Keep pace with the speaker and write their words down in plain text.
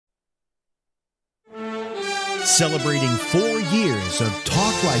Celebrating 4 years of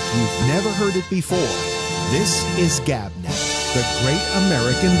talk like you've never heard it before. This is GabNet, the Great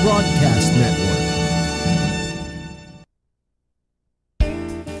American Broadcast Network.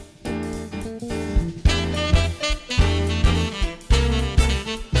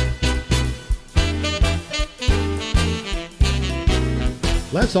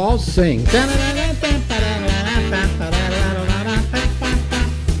 Let's all sing.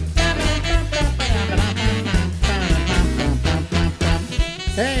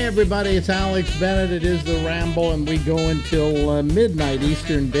 Hey everybody, it's Alex Bennett. It is the Ramble, and we go until midnight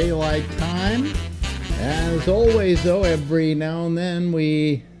Eastern Daylight Time. As always, though, every now and then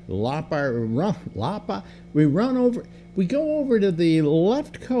we go over to the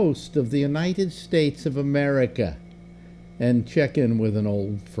left coast of the United States of America and check in with an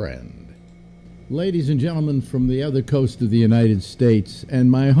old friend. Ladies and gentlemen, from the other coast of the United States and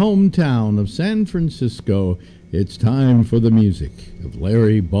my hometown of San Francisco, it's time for the music of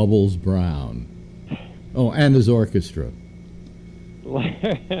Larry Bubbles Brown. Oh, and his orchestra.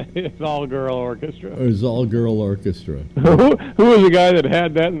 His all-girl orchestra. His all-girl orchestra. Who was the guy that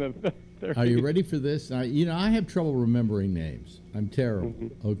had that in the 30s? Are you ready for this? I have trouble remembering names. I'm terrible,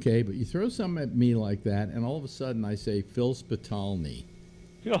 okay? But you throw something at me like that, and all of a sudden I say Phil Spitalny.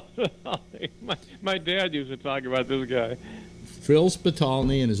 My dad used to talk about this guy. Phil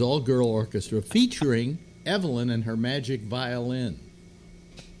Spitalny and his all-girl orchestra, featuring Evelyn and her magic violin.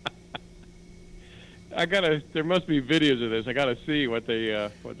 There must be videos of this. I gotta see what they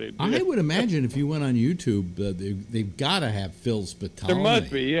did. I would imagine if you went on YouTube, they've got to have Phil Spitalny. There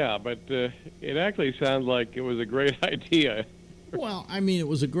must be, yeah, but it actually sounds like it was a great idea. Well, I mean, it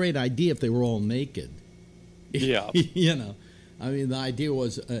was a great idea if they were all naked. Yeah. The idea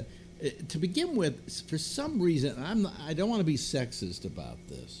was, to begin with, for some reason, I don't want to be sexist about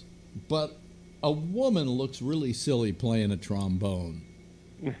this, but a woman looks really silly playing a trombone.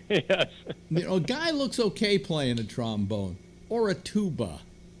 Yes. A guy looks okay playing a trombone or a tuba.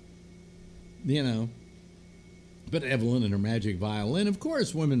 But Evelyn and her magic violin, of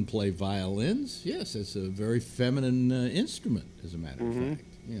course, women play violins. Yes, it's a very feminine instrument, as a matter of fact.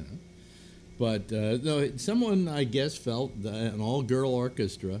 But someone, I guess, felt an all-girl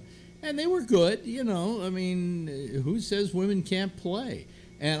orchestra, and they were good. Who says women can't play?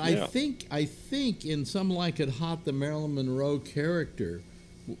 And I think in Some Like It Hot, the Marilyn Monroe character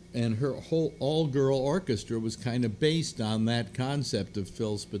and her whole all-girl orchestra was kind of based on that concept of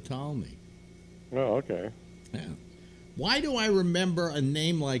Phil Spitalny. Oh, okay. Yeah. Why do I remember a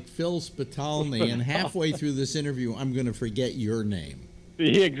name like Phil Spitalny, and halfway through this interview, I'm going to forget your name?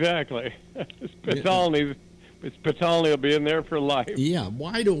 Yeah, exactly. Spitalny will be in there for life. Yeah.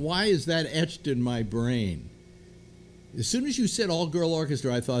 Why is that etched in my brain? As soon as you said all-girl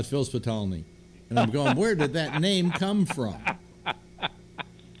orchestra, I thought Phil Spitalny. And I'm going, where did that name come from?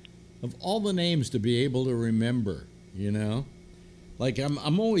 Of all the names to be able to remember, Like,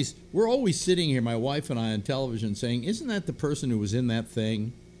 we're always sitting here, my wife and I, on television saying, isn't that the person who was in that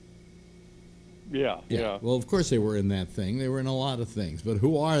thing? Yeah. Well, of course they were in that thing. They were in a lot of things. But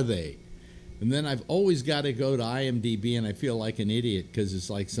who are they? And then I've always got to go to IMDb, and I feel like an idiot because it's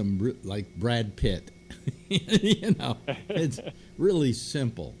like like Brad Pitt. It's really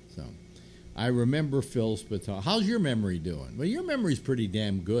simple. So I remember Phil Spitalny. How's your memory doing? Well, your memory's pretty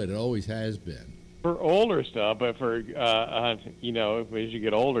damn good. It always has been. For older stuff, but for, as you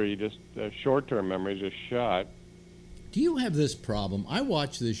get older, short-term memory is just shot. Do you have this problem? I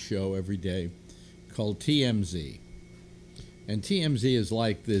watch this show every day called TMZ. And TMZ is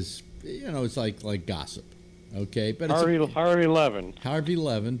like this, it's like gossip. Okay, but Harvey Levin. Harvey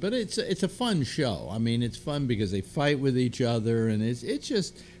Levin, but it's a fun show. I mean, it's fun because they fight with each other, and it's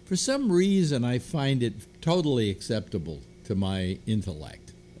just, for some reason, I find it totally acceptable to my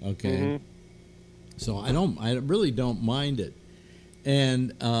intellect. Okay. Mm-hmm. So I really don't mind it,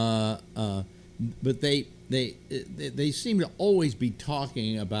 and but they seem to always be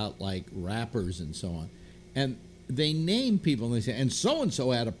talking about like rappers and so on, and they name people and they say, and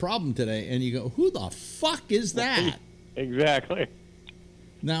so had a problem today, and you go, who the fuck is that? Exactly.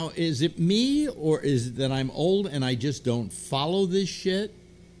 Now, is it me, or is it that I'm old and I just don't follow this shit?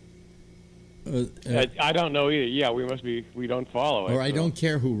 I don't know either. Yeah, we don't follow it. Or I don't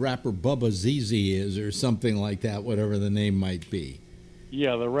care who rapper Bubba ZZ is or something like that, whatever the name might be.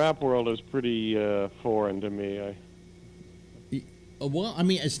 Yeah, the rap world is pretty foreign to me. Well, I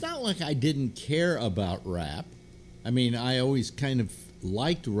mean, it's not like I didn't care about rap. I mean, I always kind of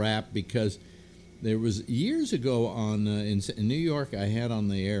liked rap because there was years ago in New York, I had on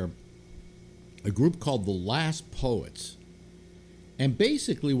the air a group called The Last Poets. And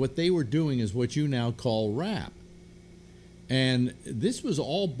basically what they were doing is what you now call rap. And this was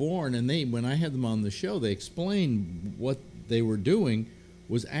all born, and when I had them on the show, they explained what they were doing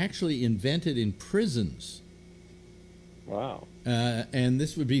was actually invented in prisons. Wow. And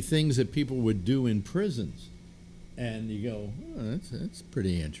this would be things that people would do in prisons. And you go, oh, that's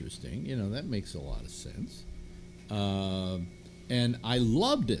pretty interesting. You know, that makes a lot of sense. And I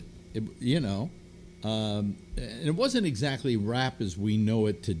loved it. And it wasn't exactly rap as we know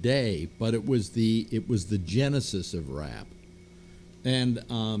it today, but it was the genesis of rap. And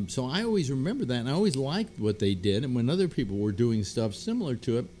so I always remember that, and I always liked what they did. And when other people were doing stuff similar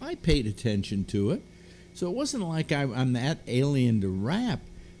to it, I paid attention to it. So it wasn't like I'm that alien to rap,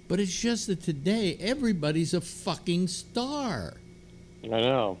 but it's just that today everybody's a fucking star. I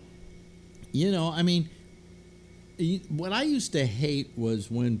know. You know, I mean, what I used to hate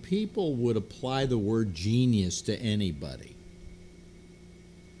was when people would apply the word genius to anybody.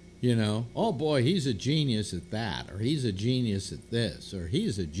 You know, oh boy, he's a genius at that, or he's a genius at this, or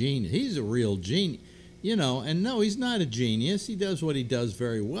he's a genius, he's a real genius. You know, and no, he's not a genius. He does what he does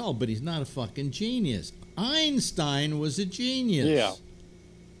very well, but he's not a fucking genius. Einstein was a genius. Yeah.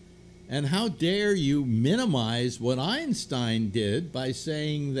 And how dare you minimize what Einstein did by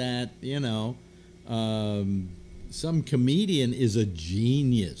saying that, you know, some comedian is a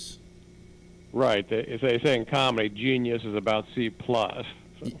genius. Right. They say in comedy, genius is about C+. So.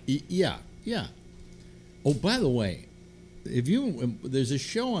 Yeah. Oh, by the way, there's a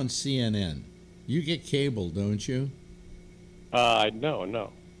show on CNN. You get cable, don't you?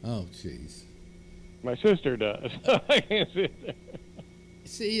 No. Oh, jeez. My sister does. I can't see it there.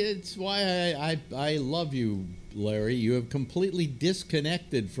 See, it's why I love you, Larry. You have completely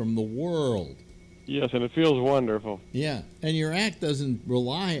disconnected from the world. Yes, and it feels wonderful. Yeah, and your act doesn't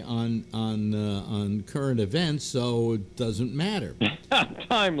rely on current events, so it doesn't matter.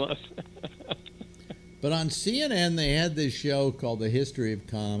 Timeless. But on CNN, they had this show called The History of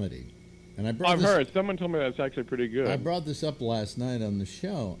Comedy. And I've heard. Someone told me that's actually pretty good. I brought this up last night on the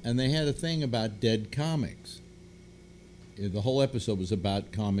show, and they had a thing about dead comics. The whole episode was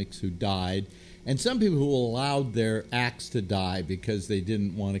about comics who died, and some people who allowed their acts to die because they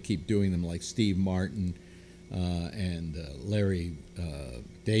didn't want to keep doing them, like Steve Martin and Larry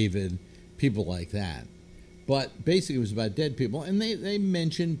David, people like that. But basically it was about dead people, and they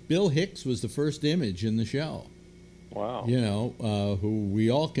mentioned Bill Hicks was the first image in the show. Wow. You know, who we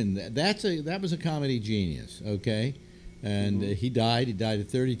all can... That was a comedy genius, okay? And he died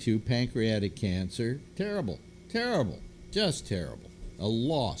at 32, pancreatic cancer. Terrible. Just terrible. A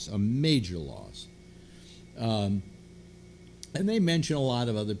loss, a major loss. And they mention a lot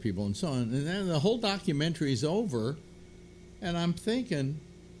of other people and so on. And then the whole documentary's over, and I'm thinking,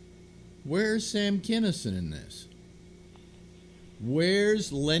 where's Sam Kinison in this?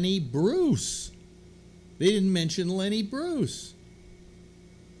 Where's Lenny Bruce? They didn't mention Lenny Bruce.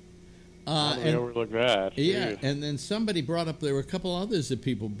 I overlook that. Yeah, and then somebody brought up, there were a couple others that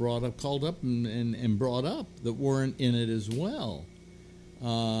people called up and brought up that weren't in it as well.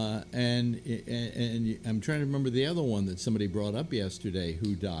 And I'm trying to remember the other one that somebody brought up yesterday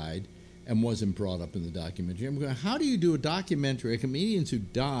who died and wasn't brought up in the documentary. I'm going, how do you do a documentary of comedians who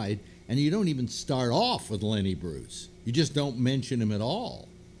died and you don't even start off with Lenny Bruce? You just don't mention him at all.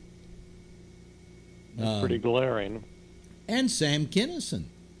 That's pretty glaring. And Sam Kinison.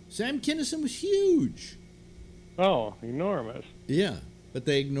 Sam Kinison was huge. Oh, enormous. Yeah, but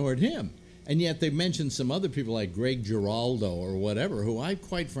they ignored him. And yet they mentioned some other people like Greg Giraldo or whatever, who I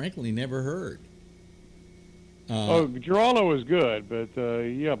quite frankly never heard. Giraldo was good, but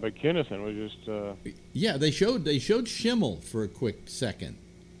but Kinison was just... Yeah, they showed Schimmel for a quick second.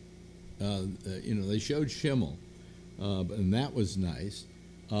 They showed Schimmel, and that was nice.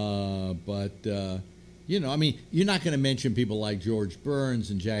 I mean, you're not going to mention people like George Burns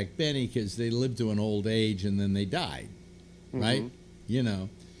and Jack Benny because they lived to an old age and then they died, right?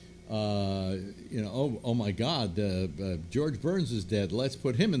 Oh my God, George Burns is dead. Let's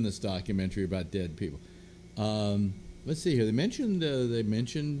put him in this documentary about dead people. Let's see here. They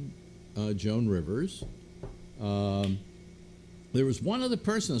mentioned Joan Rivers. There was one other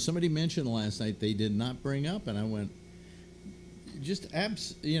person that somebody mentioned last night they did not bring up, and I went, I'm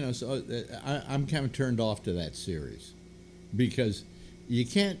kind of turned off to that series because you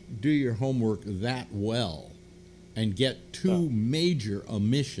can't do your homework that well and get two major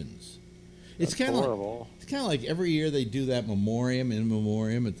omissions. It's kind of like every year they do that memoriam in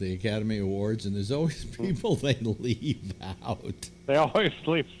memoriam at the Academy Awards, and there's always people they leave out. They always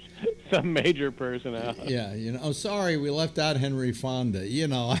leave some major person out. Yeah, sorry, we left out Henry Fonda.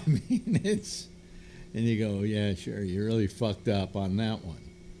 I mean, And you go, yeah, sure, you really fucked up on that one.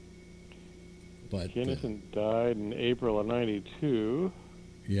 But Kinnison died in April of '92.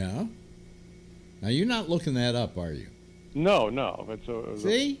 yeah. Now you're not looking that up, are you? No.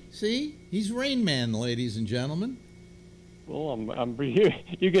 See, he's Rain Man, ladies and gentlemen. Well,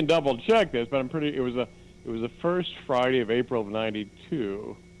 you can double check this, but I'm pretty. It was the first Friday of April of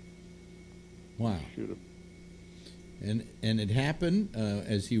 '92. Wow. And it happened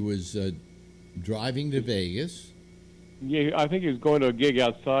as he was driving to Vegas. Yeah, I think he was going to a gig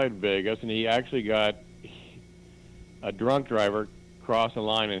outside Vegas, and he actually got a drunk driver cross the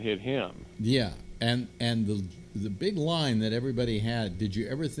line and hit him. Yeah, and the big line that everybody had, did you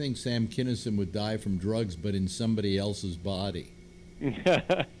ever think Sam Kinison would die from drugs but in somebody else's body?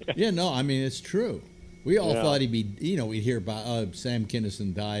 Yeah, no, I mean, it's true. We all thought he'd be, we'd hear about Sam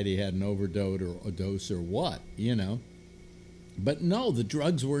Kinison died, he had an overdose or a dose or what, But no, the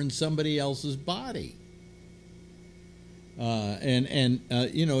drugs were in somebody else's body.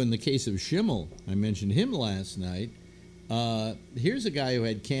 In the case of Schimmel, I mentioned him last night. Here's a guy who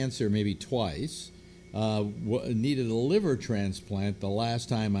had cancer maybe twice, needed a liver transplant the last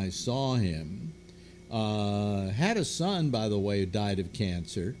time I saw him. Had a son, by the way, who died of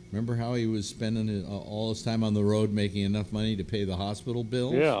cancer. Remember how he was spending all his time on the road making enough money to pay the hospital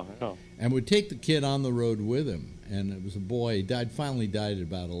bills? Yeah. And would take the kid on the road with him. And it was a boy. He finally died at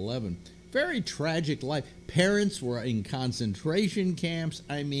about 11. Very tragic life. Parents were in concentration camps.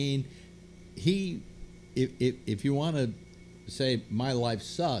 I mean, if you want to say my life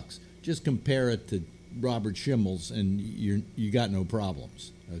sucks, just compare it to Robert Schimmel's, and you got no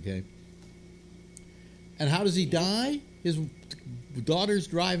problems. Okay. And how does he die? His daughter's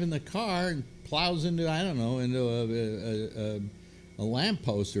driving the car and plows into a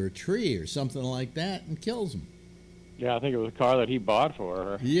lamppost or a tree or something like that and kills him. Yeah, I think it was a car that he bought for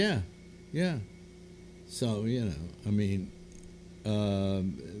her. Yeah. So I mean,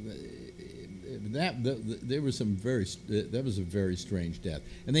 that was a very strange death.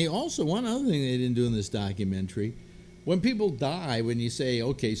 And they also, one other thing they didn't do in this documentary, when people die, when you say,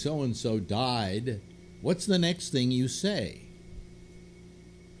 okay, so and so died, what's the next thing you say?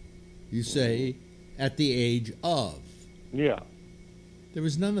 You say at the age of. Yeah. There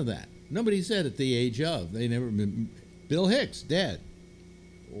was none of that. Nobody said at the age of. They never. Bill Hicks dead.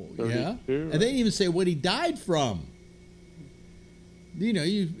 Yeah, and they didn't even say what he died from.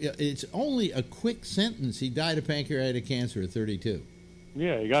 It's only a quick sentence. He died of pancreatic cancer at 32.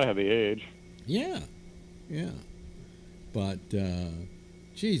 Yeah, you gotta have the age. Yeah. But,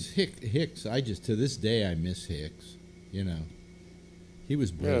 geez, Hicks. To this day, I miss Hicks. He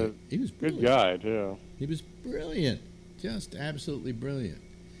was brilliant. Yeah, he was brilliant. Good guy too. He was brilliant, just absolutely brilliant.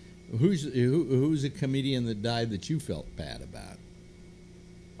 Who's a comedian that died that you felt bad about?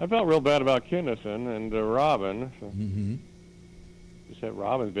 I felt real bad about Kinnison and Robin. So Mm-hmm. Just that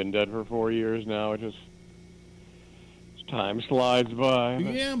Robin's been dead for 4 years now. As time slides by.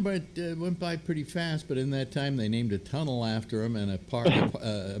 Yeah, but it went by pretty fast. But in that time, they named a tunnel after him and a park,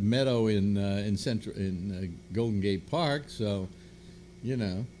 a meadow in Golden Gate Park. So,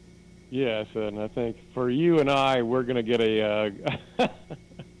 Yes, and I think for you and I, we're going to get a.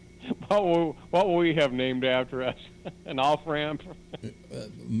 What will we have named after us? An off-ramp?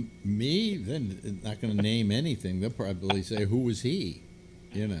 Me? Then not going to name anything. They'll probably say, who was he?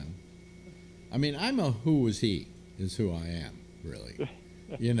 I mean, I'm a who was he is who I am, really.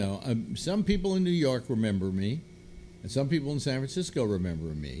 Some people in New York remember me, and some people in San Francisco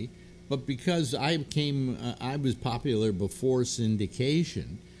remember me. But because I was popular before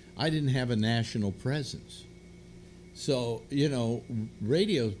syndication, I didn't have a national presence. So,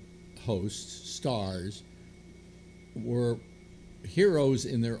 radio hosts, stars, were heroes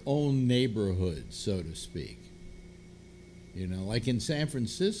in their own neighborhood, so to speak. Like in San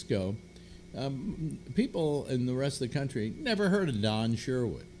Francisco, people in the rest of the country never heard of Don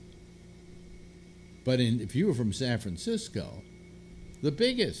Sherwood. But if you were from San Francisco, the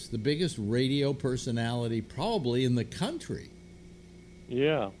biggest radio personality probably in the country.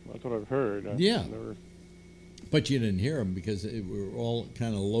 Yeah, that's what I've heard. Yeah. But you didn't hear them because we're all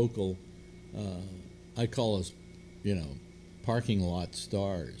kind of local. I call us, parking lot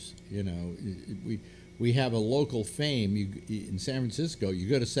stars. We have a local fame. In San Francisco, you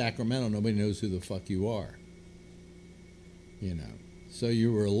go to Sacramento, nobody knows who the fuck you are. So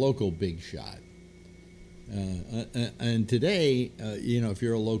you were a local big shot. And today, if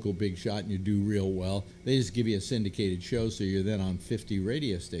you're a local big shot and you do real well, they just give you a syndicated show, so you're then on 50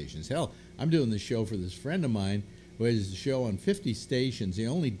 radio stations. Hell, I'm doing this show for this friend of mine who has a show on 50 stations. He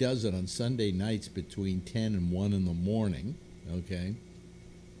only does it on Sunday nights between 10 and 1 in the morning, okay?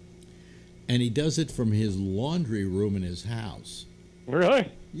 And he does it from his laundry room in his house.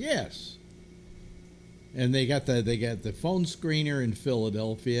 Really? Yes. And they got the phone screener in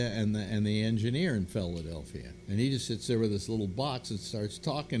Philadelphia and the engineer in Philadelphia. And he just sits there with this little box and starts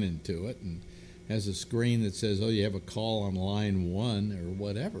talking into it and has a screen that says, "Oh, you have a call on line 1" or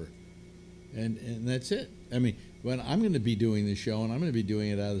whatever. And that's it. I mean, when I'm going to be doing the show, and I'm going to be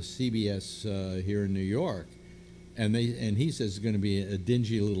doing it out of CBS here in New York, and he says it's going to be a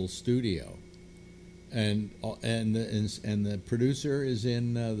dingy little studio. And the producer is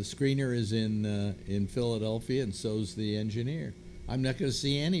in the screener is in Philadelphia, and so's the engineer. I'm not going to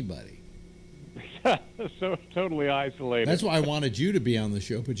see anybody. So totally isolated. That's why I wanted you to be on the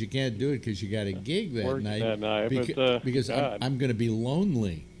show, but you can't do it because you got a gig that night. Because I'm going to be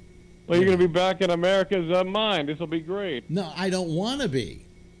lonely. Well, you're going to be back in America's mind. This will be great. No, I don't want to be.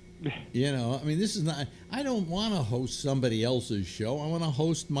 You know, I mean, this is not. I don't want to host somebody else's show. I want to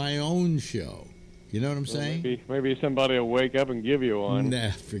host my own show. You know what I'm saying? Maybe somebody will wake up and give you one.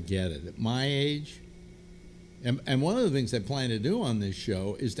 Nah, forget it. At my age, and one of the things I plan to do on this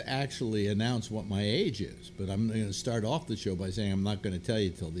show is to actually announce what my age is. But I'm going to start off the show by saying I'm not going to tell you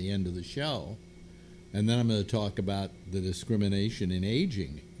till the end of the show, and then I'm going to talk about the discrimination in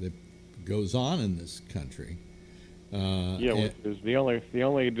aging that goes on in this country. Which is the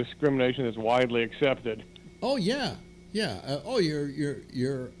only discrimination that's widely accepted. Oh yeah.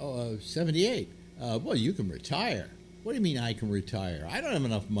 You're 78. Well, you can retire. What do you mean I can retire? I don't have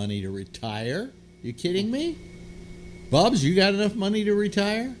enough money to retire. You kidding me? Bubs, you got enough money to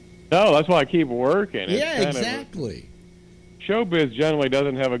retire? No, that's why I keep working. Yeah, exactly. Showbiz generally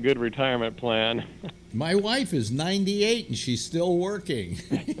doesn't have a good retirement plan. My wife is 98 and she's still working.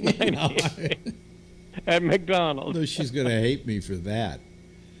 At McDonald's. No, she's going to hate me for that.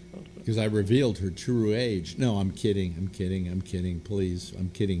 Because I revealed her true age. No, I'm kidding. Please, I'm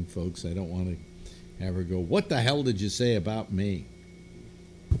kidding, folks. I don't want to have her go, "What the hell did you say about me?"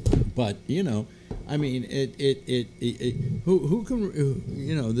 But you know, I mean, who can,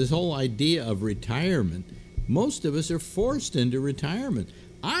 you know, this whole idea of retirement. Most of us are forced into retirement.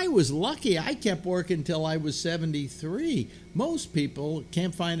 I was lucky. I kept working until I was 73. Most people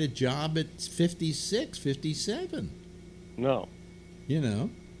can't find a job at 56, 57. No. You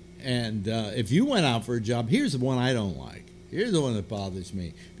know. And if you went out for a job, here's the one I don't like. Here's the one that bothers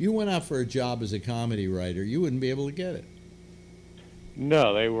me. If you went out for a job as a comedy writer, you wouldn't be able to get it.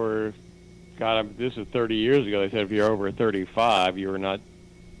 No, they were, God, this is 30 years ago. They said if you're over 35, you were not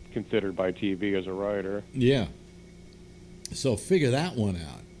considered by TV as a writer. Yeah. So figure that one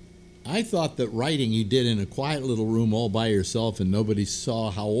out. I thought that writing you did in a quiet little room all by yourself and nobody saw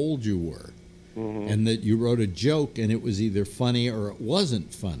how old you were. Mm-hmm. And that you wrote a joke and it was either funny or it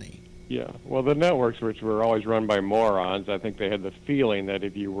wasn't funny. Yeah. Well, the networks, which were always run by morons, I think they had the feeling that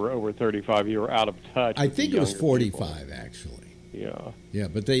if you were over 35, you were out of touch. I think it was 45, people. Actually. Yeah. Yeah,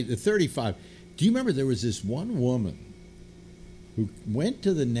 but the 35. Do you remember there was this one woman who went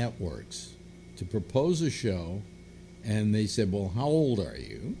to the networks to propose a show, and they said, "Well, how old are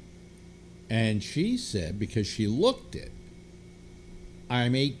you?" And she said, because she looked it,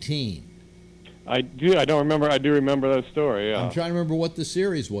 "I'm 18." I do remember that story, yeah. I'm trying to remember what the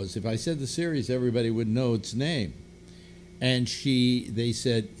series was. If I said the series, everybody would know its name. And they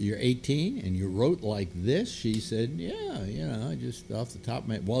said, "You're 18 and you wrote like this?" She said, "Yeah, you know, just off the top of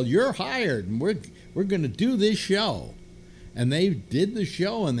my..." "Well, you're hired and we're going to do this show." And they did the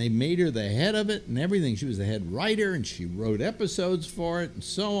show and they made her the head of it and everything. She was the head writer and she wrote episodes for it and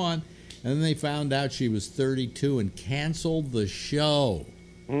so on. And then they found out she was 32 and canceled the show.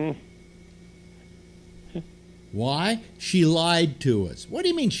 Mm. Why? She lied to us. What do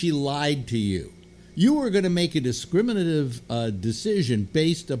you mean she lied to you? You were going to make a discriminative decision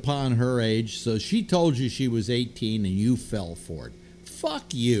based upon her age, so she told you she was 18 and you fell for it.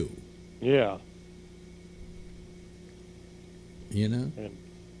 Fuck you. Yeah. You know?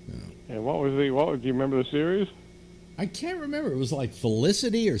 And what do you remember the series? I can't remember. It was like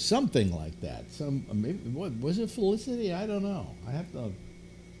Felicity or something like that. Maybe, what was it, Felicity? I don't know. I have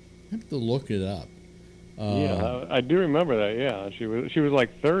to look it up. Yeah, I do remember that. Yeah, she was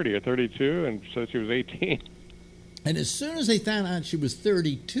like 30 or 32, and so she was 18. And as soon as they found out she was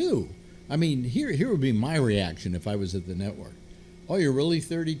 32, I mean, here would be my reaction if I was at the network. "Oh, you're really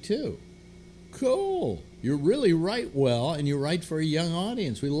 32? Cool. You really write well, and you write for a young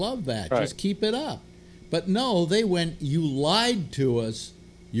audience. We love that. Right. Just keep it up." But no, they went, "You lied to us.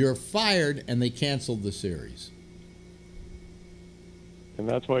 You're fired," and they canceled the series. And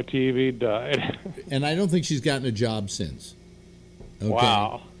that's why TV died. And I don't think she's gotten a job since. Okay?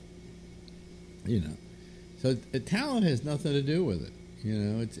 Wow. You know. So talent has nothing to do with it. You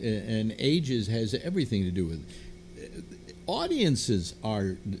know, and ages has everything to do with it. Audiences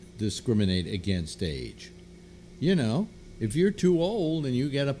discriminate against age. You know, if you're too old and you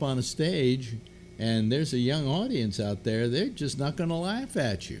get up on a stage and there's a young audience out there, they're just not going to laugh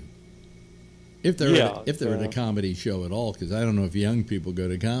at you. If they're at a comedy show at all, because I don't know if young people go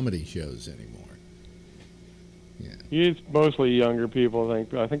to comedy shows anymore. Yeah, it's mostly younger people.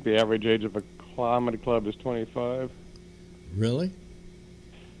 I think the average age of a comedy club is 25. Really?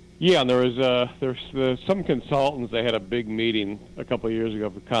 Yeah, and there's some consultants. They had a big meeting a couple of years ago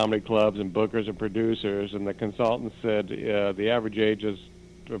for comedy clubs and bookers and producers, and the consultant said the average age of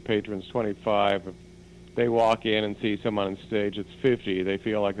patrons 25. If they walk in and see someone on stage that's 50, they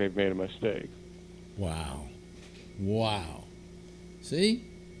feel like they've made a mistake. Wow. See?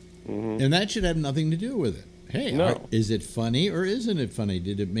 And that should have nothing to do with it. Hey, no. Is it funny or isn't it funny?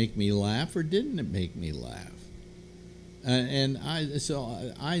 Did it make me laugh or didn't it make me laugh? And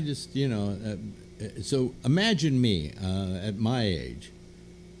I just, you know, so imagine me at my age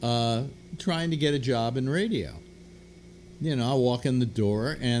trying to get a job in radio. You know, I'll walk in the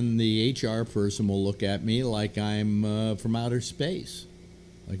door and the HR person will look at me like I'm from outer space,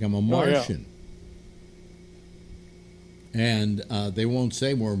 like I'm a Martian. And they won't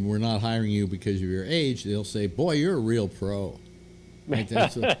say, we're not hiring you because of your age. They'll say, boy, you're a real pro. Like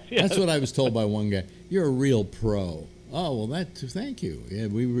that's what I was told by one guy. You're a real pro. Oh, well, thank you. Yeah,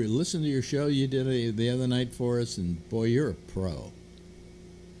 we listened to your show you did the other night for us, and boy, you're a pro.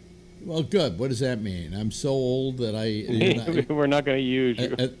 Well, good. What does that mean? I'm so old that we're not going to use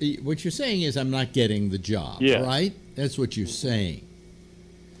you. What you're saying is I'm not getting the job, right? That's what you're saying.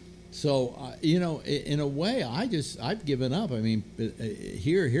 So, you know, in a way, I've given up. I mean,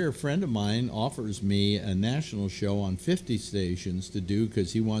 here a friend of mine offers me a national show on 50 stations to do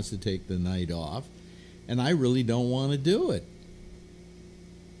because he wants to take the night off, and I really don't want to do it.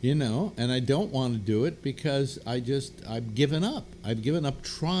 You know, and I don't want to do it because I've given up. I've given up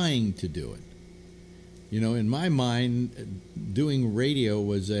trying to do it. You know, in my mind, doing radio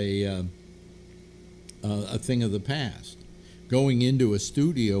was a thing of the past. Going into a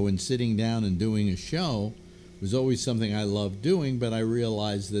studio and sitting down and doing a show was always something I loved doing, but I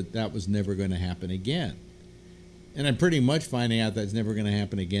realized that was never going to happen again. And I'm pretty much finding out that's never going to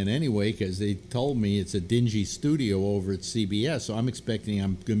happen again anyway, because they told me it's a dingy studio over at CBS, so I'm expecting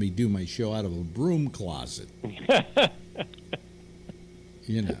I'm going to be doing my show out of a broom closet.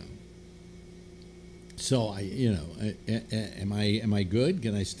 You know. So am I good?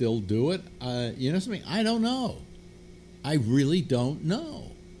 Can I still do it? You know something? I don't know. I really don't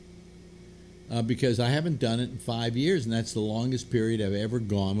know. Because I haven't done it in 5 years, and that's the longest period I've ever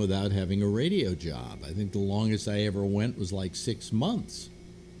gone without having a radio job. I think the longest I ever went was like 6 months.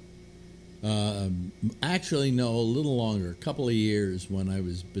 Actually, no, a little longer, a couple of years when I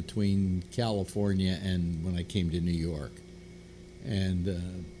was between California and when I came to New York.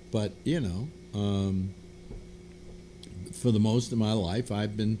 And but, you know, for the most of my life,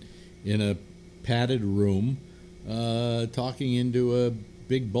 I've been in a padded room talking into a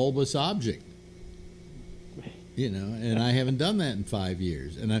big bulbous object, you know, and I haven't done that in 5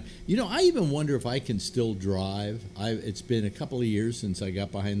 years. And I even wonder if I can still drive. It's been a couple of years since I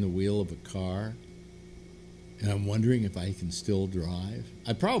got behind the wheel of a car, and I'm wondering if I can still drive.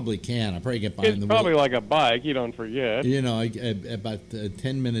 I probably can. I probably get behind the wheel. It's probably like a bike. You don't forget. You know, about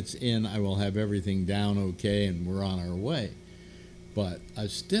 10 minutes in, I will have everything down okay, and we're on our way. But I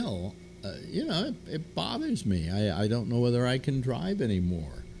still. You know, it bothers me. I don't know whether I can drive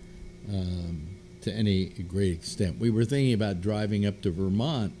anymore to any great extent. We were thinking about driving up to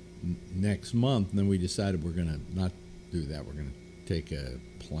Vermont next month, and then we decided we're going to not do that. We're going to take a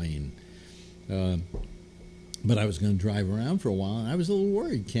plane. But I was going to drive around for a while, and I was a little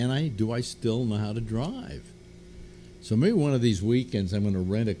worried. Do I still know how to drive? So maybe one of these weekends I'm going to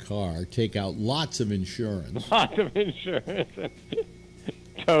rent a car, take out lots of insurance. Lots of insurance.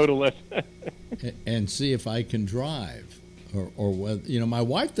 Total it. And see if I can drive, or whether, you know, my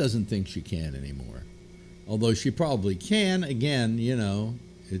wife doesn't think she can anymore, although she probably can. Again, you know,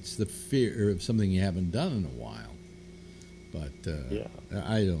 it's the fear of something you haven't done in a while. But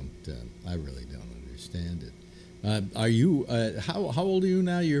I really don't understand it. Are you? How old are you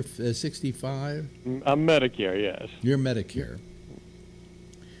now? You're 65. I'm Medicare. Yes. You're Medicare,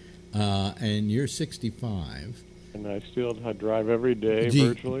 and you're 65. And I drive every day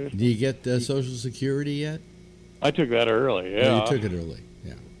virtually. Do you get Social Security yet? I took that early, yeah. Oh, you took it early,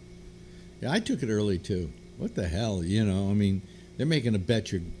 yeah. Yeah, I took it early, too. What the hell, you know? I mean, they're making a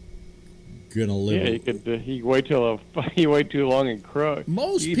bet you're going to live. Yeah, you wait too long and croak.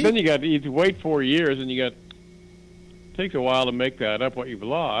 Most people... Then you wait 4 years, and you got to takes a while to make that up, what you've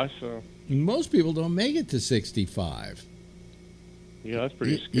lost. So. Most people don't make it to 65. Yeah, that's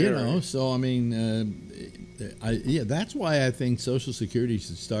pretty scary. So I mean, that's why I think Social Security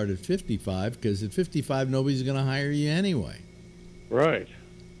should start at 55, because at 55 nobody's going to hire you anyway. Right.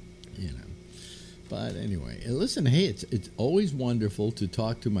 But anyway, listen, hey, it's always wonderful to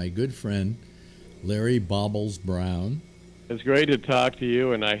talk to my good friend Larry Bobbles Brown. It's great to talk to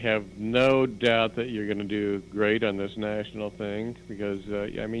you, and I have no doubt that you're going to do great on this national thing, because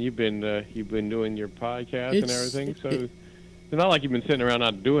I mean you've been doing your podcast and everything, so it's not like you've been sitting around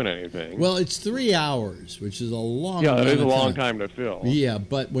not doing anything. Well, it's 3 hours, which is a long it is a long time to fill. Yeah,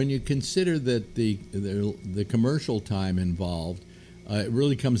 but when you consider that the commercial time involved, it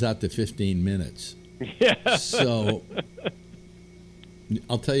really comes out to 15 minutes. Yeah. So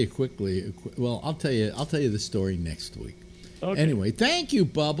I'll tell you quickly. Well, I'll tell you the story next week. Okay. Anyway, thank you,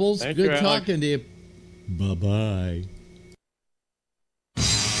 Bubbles. Thank Good you, talking to you. Bye-bye.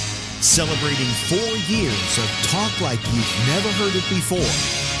 Celebrating 4 years of talk like you've never heard it before.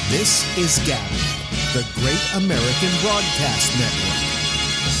 This is Gabby, the Great American Broadcast Network.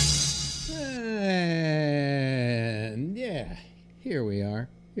 And yeah, here we are.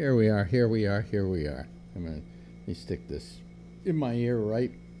 Let me stick this in my ear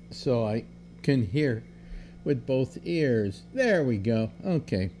right so I can hear with both ears. There we go.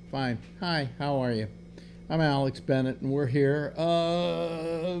 Okay, fine. Hi, how are you? I'm Alex Bennett, and we're here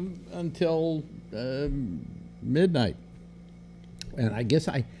until midnight. And I guess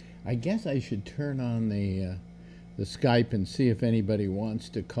I should turn on the Skype and see if anybody wants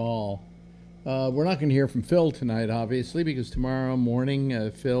to call. We're not going to hear from Phil tonight, obviously, because tomorrow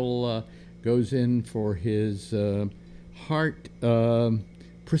morning Phil goes in for his heart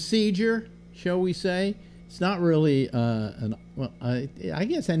procedure, shall we say. It's not really I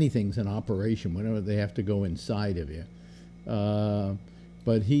guess anything's an operation whenever they have to go inside of you.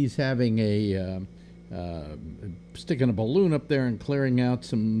 But he's having sticking a balloon up there and clearing out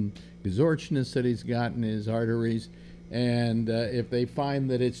some exorptionist that he's got in his arteries. And if they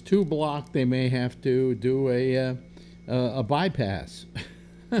find that it's too blocked, they may have to do a bypass.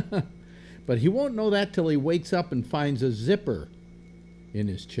 But he won't know that till he wakes up and finds a zipper in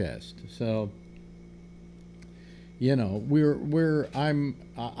his chest. So, I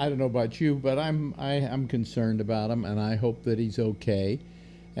don't know about you, but I'm concerned about him, and I hope that he's okay,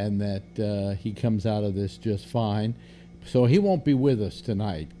 and that he comes out of this just fine. So he won't be with us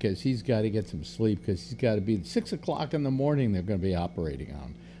tonight because he's got to get some sleep, because he's got to be 6 o'clock in the morning. They're going to be operating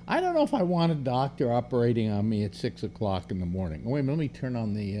on. I don't know if I want a doctor operating on me at 6 o'clock in the morning. Wait a minute, let me turn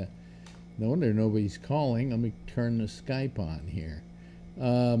on the. No wonder nobody's calling. Let me turn the Skype on here. I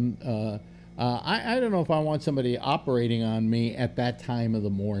don't know if I want somebody operating on me at that time of the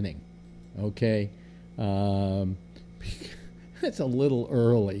morning. Okay. It's a little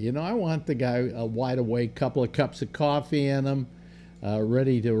early. I want the guy wide awake, couple of cups of coffee in him,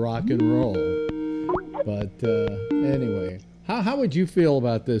 ready to rock and roll. But anyway, how would you feel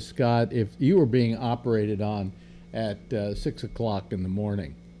about this, Scott, if you were being operated on at 6 o'clock in the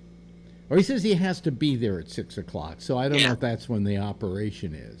morning? Or he says he has to be there at 6 o'clock, so I don't know if that's when the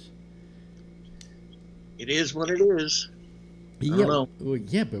operation is. It is what it is. I don't know. Well,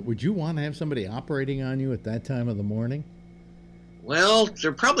 yeah, but would you want to have somebody operating on you at that time of the morning? Well,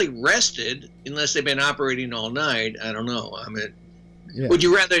 they're probably rested unless they've been operating all night. I don't know. I mean, would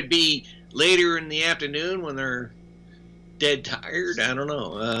you rather it be later in the afternoon when they're dead tired? I don't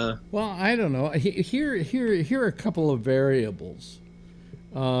know. Well, I don't know. Here are a couple of variables.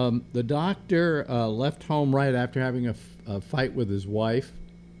 The doctor left home right after having a fight with his wife.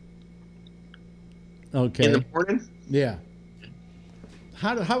 Okay. In the morning? Yeah.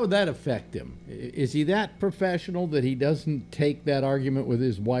 How would that affect him? Is he that professional that he doesn't take that argument with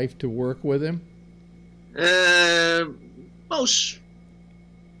his wife to work with him? Most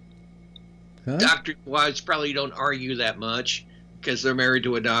doctor wives probably don't argue that much because they're married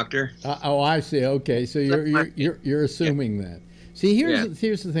to a doctor. I see. Okay, so you're assuming that. See,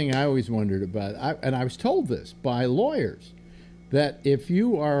 here's the thing I always wondered about, and I was told this by lawyers, that if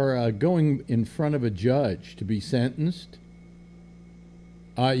you are going in front of a judge to be sentenced,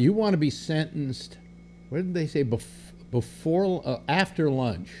 you want to be sentenced. What did they say? After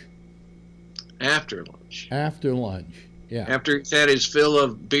lunch. After lunch. After lunch. Yeah. After he's had his fill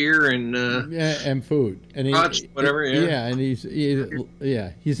of beer and and food and whatever. And he's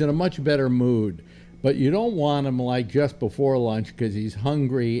in a much better mood. But you don't want him like just before lunch because he's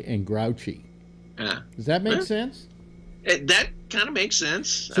hungry and grouchy. Does that make sense? That kind of makes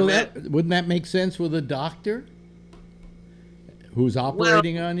sense. So wouldn't that make sense with a doctor who's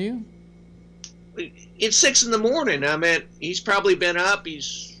operating on you? it's 6 in the morning. I mean, he's probably been up.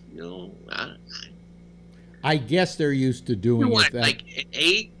 He's, I guess they're used to doing it that like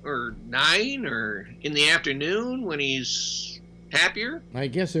 8 or 9 or in the afternoon when he's happier. I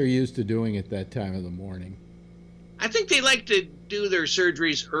guess they're used to doing it that time of the morning. I think they like to do their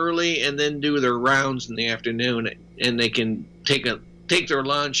surgeries early and then do their rounds in the afternoon, and they can take their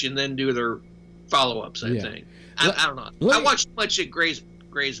lunch and then do their follow-ups. I think. I don't know. I watched much of Grey's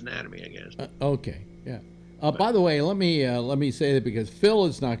Anatomy, I guess. Okay, yeah. By the way, let me say that because Phil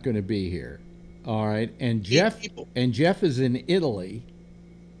is not going to be here. All right, and Jeff is in Italy.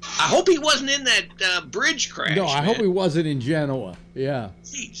 I hope he wasn't in that bridge crash. No, I hope he wasn't in Genoa. Yeah.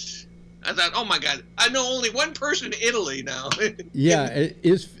 Jeez. I thought, oh my God, I know only one person in Italy now. Yeah,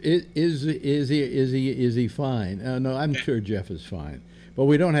 is he fine? No, I'm sure Jeff is fine, but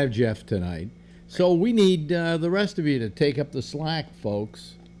we don't have Jeff tonight, so we need the rest of you to take up the slack,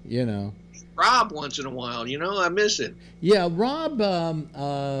 folks. Rob once in a while, I miss him. Yeah, Rob.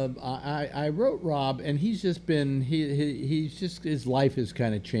 I wrote Rob, and he's just been he's just his life has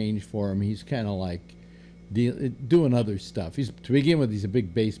kind of changed for him. He's kind of like doing other stuff. To begin with, he's a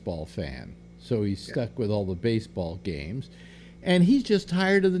big baseball fan, so he's stuck with all the baseball games, and he's just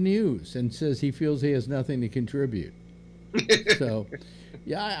tired of the news and says he feels he has nothing to contribute. So,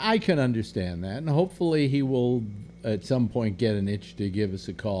 yeah, I can understand that, and hopefully he will at some point get an itch to give us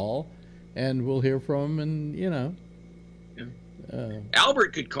a call, and we'll hear from him. And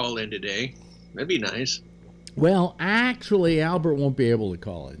Albert could call in today. That'd be nice. Well, actually, Albert won't be able to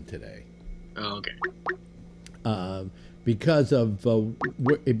call in today. Oh, okay. Because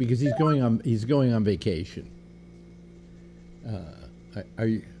he's going on vacation. Are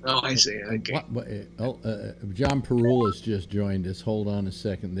you? Oh, I see. Okay. John Perula's just joined us. Hold on a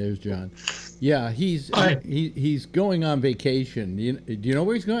second. There's John. Yeah, he's going on vacation. Do you know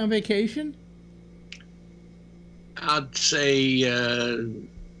where he's going on vacation? I'd say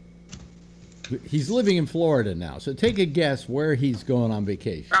he's living in Florida now. So take a guess where he's going on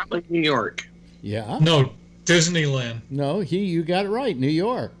vacation. Probably New York. Yeah. No, Disneyland. No, you got it right. New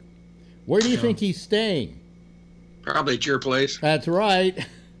York. Where do you think he's staying? Probably at your place. That's right.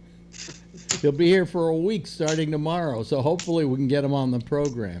 He'll be here for a week starting tomorrow, so hopefully we can get him on the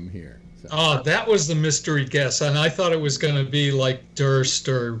program here. So. Oh, that was the mystery guess, and I thought it was going to be like Durst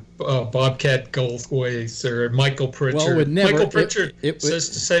or Bobcat Goldthwait or Michael Pritchard. Well, Michael Pritchard says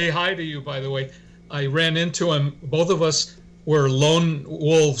to say hi to you, by the way. I ran into him. Both of us were lone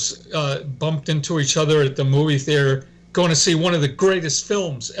wolves, bumped into each other at the movie theater, going to see one of the greatest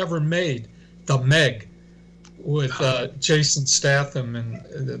films ever made, The Meg, with Jason Statham and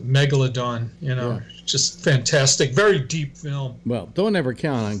Megalodon. Just fantastic, very deep film. Well, don't ever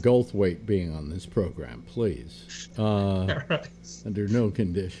count on Goldthwait being on this program, please. Right. Under no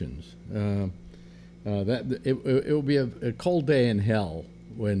conditions. It will be a cold day in hell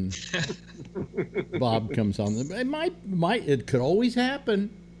when Bob comes on. It could always happen.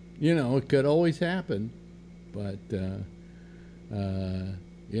 It could always happen. But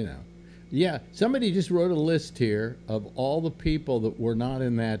yeah, somebody just wrote a list here of all the people that were not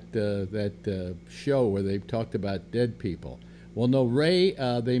in that show where they talked about dead people. Well, no, Ray,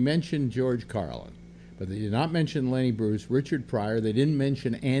 they mentioned George Carlin, but they did not mention Lenny Bruce, Richard Pryor. They didn't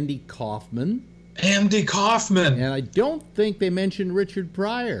mention Andy Kaufman. Andy Kaufman. And I don't think they mentioned Richard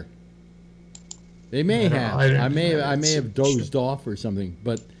Pryor. They may have. I may have dozed off or something,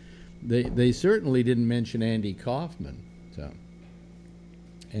 but they certainly didn't mention Andy Kaufman. So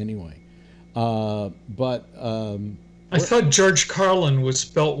anyway. I thought George Carlin was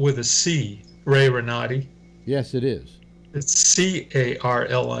spelt with a C, Ray Renati. Yes, it is. It's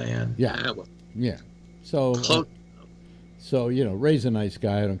C-A-R-L-I-N. Yeah. Yeah. So, Ray's a nice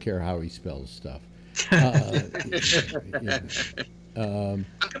guy. I don't care how he spells stuff. How come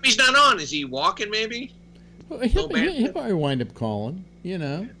he's not on? Is he walking, maybe? He'll probably wind up calling.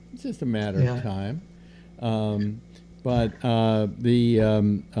 It's just a matter of time. I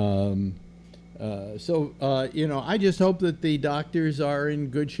just hope that the doctors are in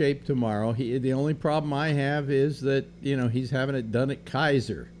good shape tomorrow. The only problem I have is that, he's having it done at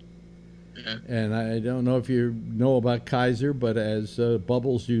Kaiser. Yeah. And I don't know if you know about Kaiser, but as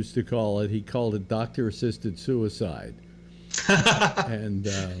Bubbles used to call it, he called it doctor-assisted suicide. And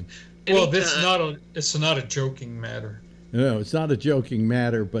well, it's not a joking matter. No, it's not a joking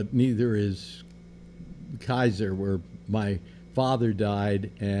matter, but neither is Kaiser, where my father died,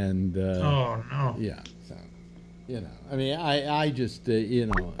 and oh no, yeah. So, I mean, I just,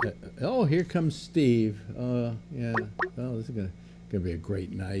 oh, here comes Steve. Yeah. Oh, this is gonna be a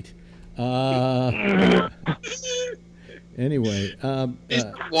great night. Anyway, He's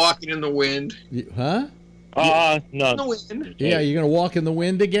walking in the wind. huh? No. In the wind. Yeah, you're gonna walk in the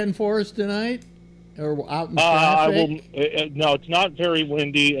wind again for us tonight, or out in I traffic? will. No, it's not very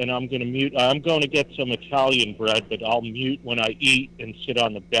windy, and I'm going to mute. I'm going to get some Italian bread, but I'll mute when I eat and sit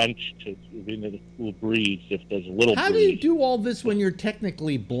on the bench to in a little breeze if there's a little How breeze. do you do all this when you're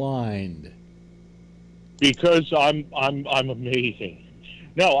technically blind? Because I'm amazing.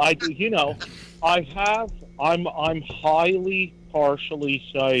 No, I'm highly partially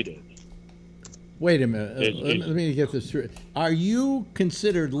sighted. Wait a minute. Let me get this straight. Are you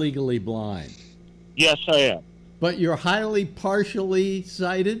considered legally blind? Yes, I am. But you're highly partially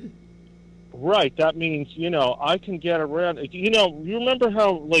sighted? Right. That means, I can get around. You remember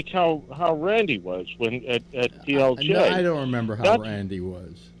how Randy was when at DLJ? No, I don't remember how Randy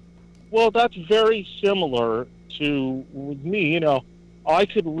was. Well, that's very similar to me. I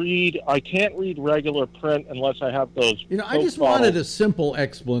can't read regular print unless I have those. I just wanted a simple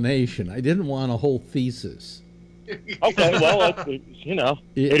explanation. I didn't want a whole thesis. Okay, well, it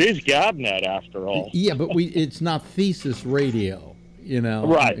is Gabnet after all. Yeah, but it's not thesis radio,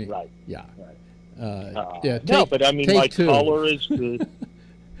 Right, right. Yeah. Right. No, but I mean, my color is good.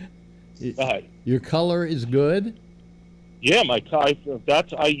 Your color is good? Yeah,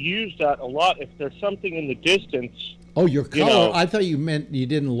 I use that a lot. If there's something in the distance. Oh, your color! I thought you meant you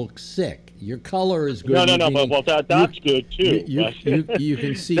didn't look sick. Your color is good. No. But that's good too. You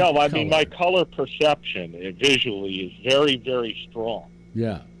can see. No, I mean my color perception visually is very, very strong.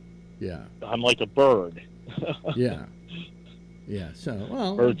 Yeah. I'm like a bird. Yeah.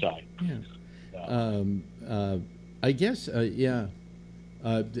 So bird's eye. Yeah. I guess. Yeah.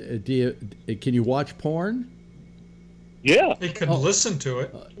 Can you watch porn? Yeah. You can listen to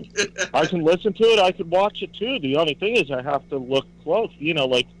it. I can listen to it. I could watch it too. The only thing is I have to look close.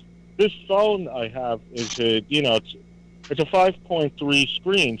 Like this phone I have is it's a 5.3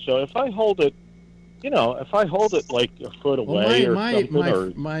 screen. So if I hold it, like a foot away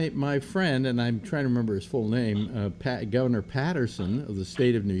my friend, and I'm trying to remember his full name, Governor Patterson of the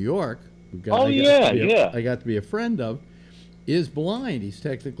state of New York, I got to be a friend of, is blind. He's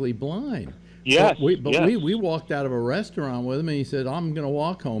technically blind. Yes, we walked out of a restaurant with him, and he said, "I'm going to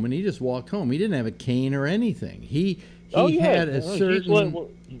walk home," and he just walked home. He didn't have a cane or anything. He had a certain.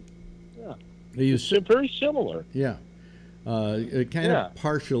 He was very similar. Yeah, kind of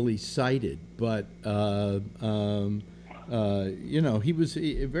partially sighted, but he was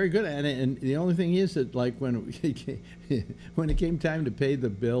very good at it. And the only thing is that, like, when it came time to pay the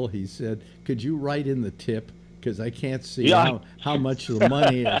bill, he said, "Could you write in the tip, because I can't see how much the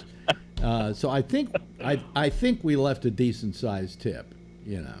money is." So I think we left a decent sized tip,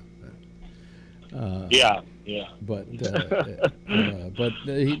 Yeah. But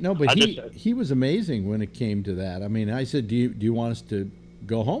he was amazing when it came to that. I mean, I said, "Do you want us to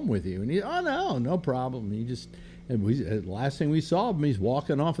go home with you?" And he, no problem. He just, last thing we saw of him, he's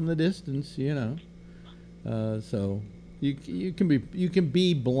walking off in the distance, So you can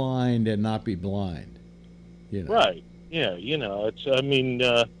be blind and not be blind, Right. Yeah.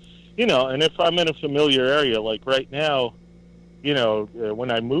 And if I'm in a familiar area, like right now,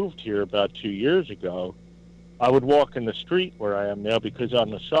 when I moved here about 2 years ago, I would walk in the street where I am now, because on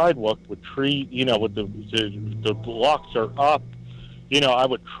the sidewalk with with the blocks are up, I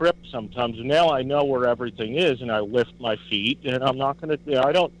would trip sometimes. And now I know where everything is, and I lift my feet, and I'm not going to.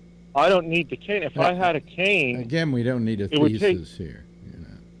 I don't need the cane. If I had a cane, again, we don't need a thesis here.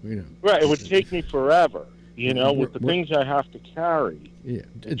 We don't. Right. It would take me forever. With the things I have to carry. Yeah.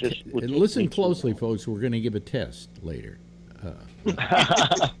 Listen closely, folks. We're going to give a test later.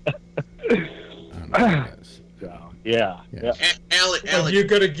 Yeah. Well, you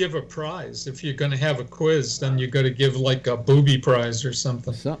got to give a prize. If you're going to have a quiz, then you got to give like a booby prize or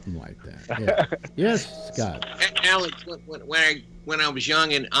something. Something like that. Yeah. Yes, Scott. Alex, when I was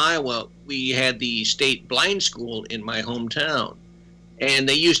young in Iowa, we had the state blind school in my hometown. And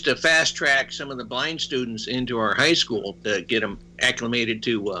they used to fast track some of the blind students into our high school to get them acclimated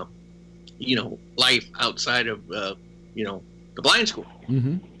to, life outside of, the blind school.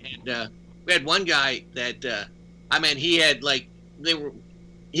 Mm-hmm. And we had one guy that, he had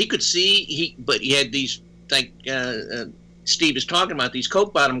he could see, but he had these, Steve is talking about, these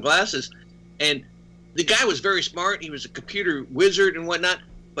Coke bottom glasses. And the guy was very smart. He was a computer wizard and whatnot,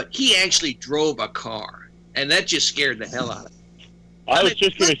 but he actually drove a car. And that just scared the hell out of him. I was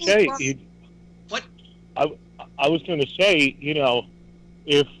just going to say, what? I was going to say,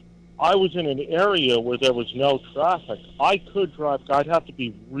 if I was in an area where there was no traffic, I could drive. I'd have to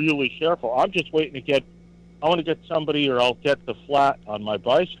be really careful. I'm just waiting to get I want to get somebody, or I'll get the flat on my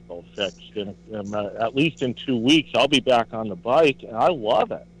bicycle fixed in at least in 2 weeks. I'll be back on the bike, and I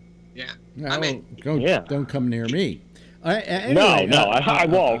love it. Yeah. No, I mean, don't come near me. Anyway, I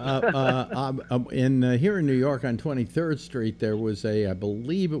won't. Here in New York on 23rd Street, there was I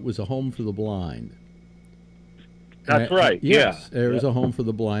believe it was a home for the blind. That's right. Yes, there was a home for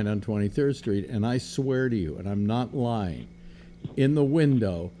the blind on 23rd Street, and I swear to you, and I'm not lying, in the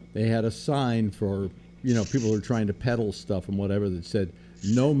window they had a sign for, people who are trying to peddle stuff and whatever that said,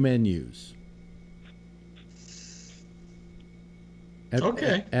 "No menus." At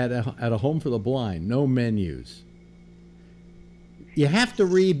a home for the blind, no menus. You have to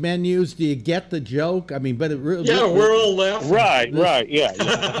read menus. Do you get the joke? I mean, but it really... Yeah, we're all laughing. Right, yeah.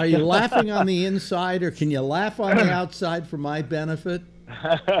 Are you laughing on the inside, or can you laugh on the outside for my benefit?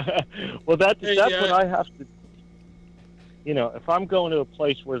 Well, that's what I have to... if I'm going to a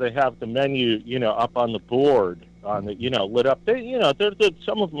place where they have the menu, up on the board, on the, lit up,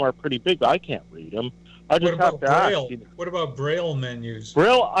 some of them are pretty big, but I can't read them. I just have to Braille? ask. What about Braille menus?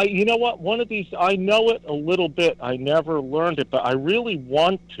 Braille, you know what? One of these, I know it a little bit. I never learned it, but I really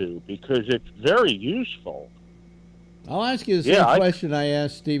want to because it's very useful. I'll ask you the same question I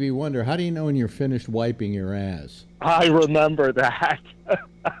asked Stevie Wonder. How do you know when you're finished wiping your ass? I remember that.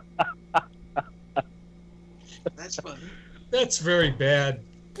 that's funny. That's very bad.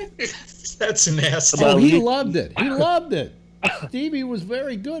 That's nasty. Oh, he loved it. He loved it. Stevie was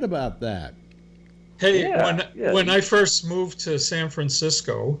very good about that. Hey, when I first moved to San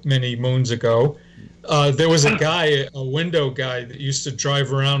Francisco many moons ago, there was a window guy that used to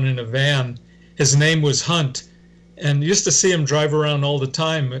drive around in a van. His name was Hunt, and used to see him drive around all the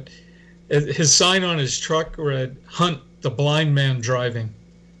time. His sign on his truck read, "Hunt, the blind man driving."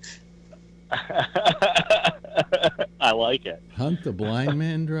 I like it. Hunt, the blind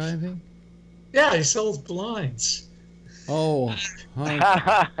man driving? Yeah, he sells blinds. Oh, Hunt,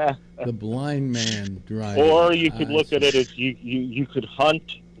 the blind man driving. Or you could look at it as you could hunt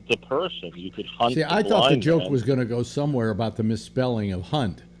the person. You could hunt. See, I thought the joke was going to go somewhere about the misspelling of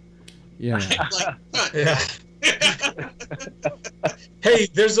hunt. Yeah. Yeah. Hey,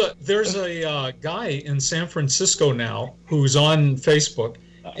 there's a guy in San Francisco now who's on Facebook,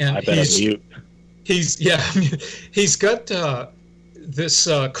 and I bet he's got this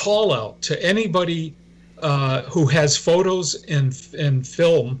call out to anybody who has photos in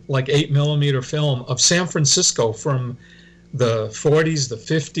film, like 8mm film, of San Francisco from the 40s, the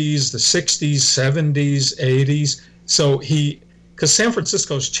 50s, the 60s, 70s, 80s. So because San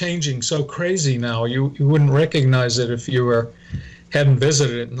Francisco's changing so crazy now, you wouldn't recognize it if you hadn't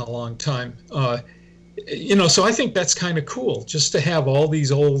visited it in a long time. So I think that's kind of cool, just to have all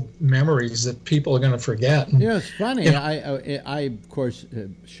these old memories that people are going to forget. Yeah, it's funny. I of course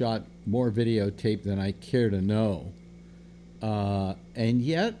shot more videotape than I care to know, and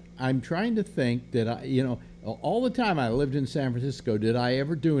yet I'm trying to think that all the time I lived in San Francisco, did I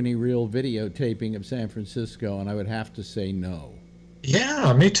ever do any real videotaping of San Francisco? And I would have to say no.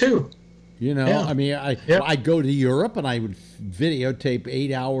 Yeah, me too. I mean, I'd go to Europe and I would videotape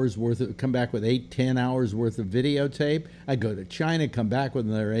 8 hours worth come back with 10 hours worth of videotape. I'd go to China, come back with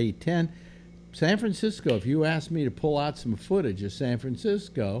another 8, 10. San Francisco, if you asked me to pull out some footage of San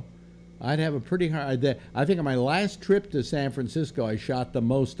Francisco, I'd have a pretty hard... I think on my last trip to San Francisco, I shot the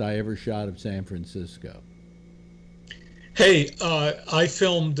most I ever shot of San Francisco. Hey, I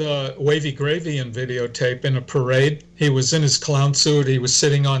filmed Wavy Gravy in videotape in a parade. He was in his clown suit. He was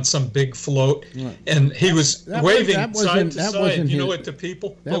sitting on some big float, and he was waving side to side. You know it to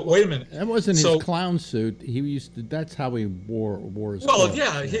people. But wait a minute. That wasn't his clown suit. He used to. That's how he wore his. Well, clothes.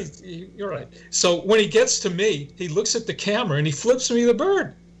 yeah, you're right. So when he gets to me, he looks at the camera and he flips me the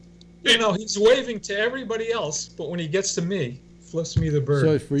bird. He's waving to everybody else, but when he gets to me, flips me the bird.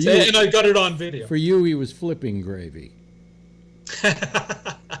 So for you, and I got it on video. For you, he was flipping gravy.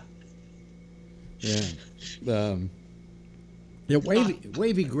 Yeah.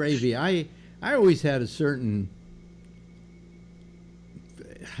 Wavy Gravy. I always had a certain.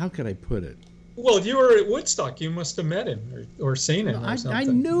 How could I put it? Well, if you were at Woodstock, you must have met him or seen him or something. I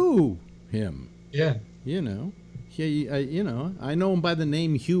knew him. Yeah. I know him by the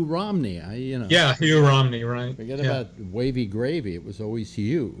name Hugh Romney. Yeah, Hugh Romney, right? Forget about Wavy Gravy. It was always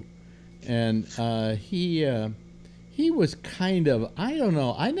Hugh, and he was kind of, I don't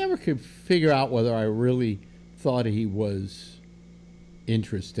know, I never could figure out whether I really thought he was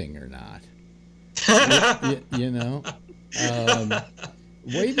interesting or not.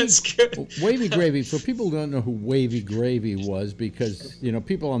 Wavy Gravy, for people who don't know who Wavy Gravy was, because,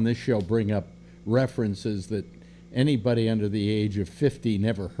 people on this show bring up references that anybody under the age of 50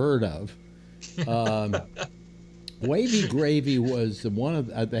 never heard of. Wavy Gravy was one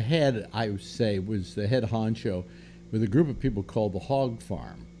of the head, I would say, was the head honcho with a group of people called the Hog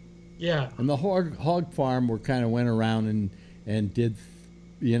Farm. Yeah. And the Hog Farm went around and did,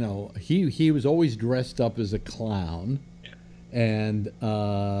 you know, he was always dressed up as a clown. And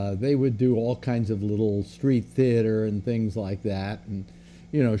they would do all kinds of little street theater and things like that, and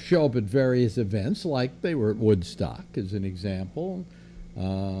you know, show up at various events, like they were at Woodstock, as an example.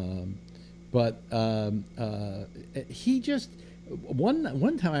 But he just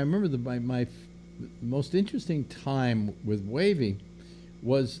one time, I remember my most interesting time with Wavy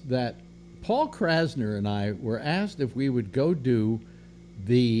was that Paul Krasner and I were asked if we would go do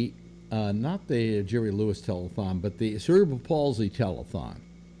the not the Jerry Lewis telethon, but the cerebral palsy telethon.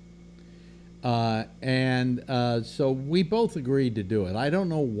 So we both agreed to do it. I don't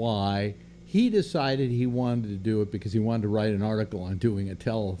know why. He decided he wanted to do it because he wanted to write an article on doing a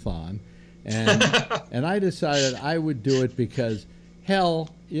telethon. And I decided I would do it because, hell,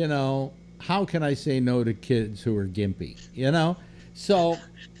 you know, how can I say no to kids who are gimpy, you know? So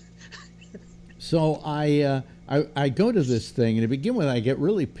I go to this thing, and to begin with, I get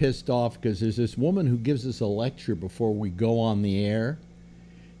really pissed off because there's this woman who gives us a lecture before we go on the air,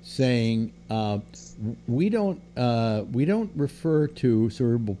 saying we don't refer to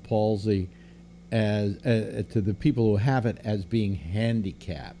cerebral palsy as to the people who have it as being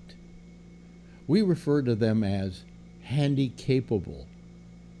handicapped. We refer to them as handy-capable.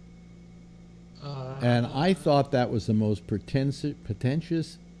 And I thought that was the most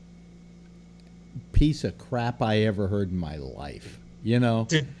pretentious piece of crap I ever heard in my life. You know,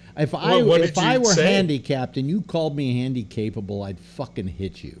 if I were handicapped and you called me handy-capable, I'd fucking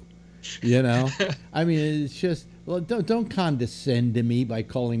hit you. You know, I mean, it's just, well, don't condescend to me by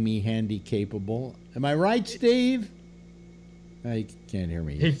calling me handy-capable. Am I right, Steve? You can't hear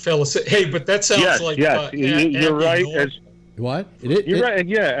me. He fell asleep. Hey, but that sounds like you're right. What? You're right.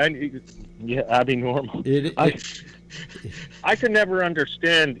 Yeah, yeah, abnormal. I can never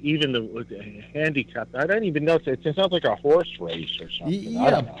understand even the handicap. I don't even know. It sounds like a horse race or something.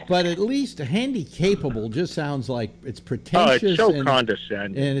 Yeah, but at least handy-capable just sounds like it's pretentious. Oh, it's so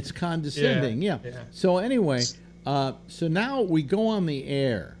condescending. And it's condescending, yeah. So anyway, so now we go on the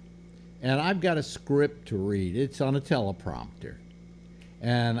air, and I've got a script to read. It's on a teleprompter.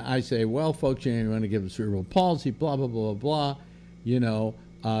 And I say, well, folks, you want to give us cerebral palsy, blah, blah, blah, blah, you know.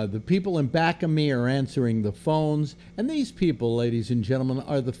 The people in back of me are answering the phones, and these people, ladies and gentlemen,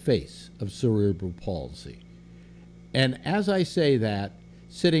 are the face of cerebral palsy. And as I say that,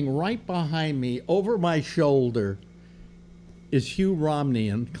 sitting right behind me, over my shoulder, is Hugh Romney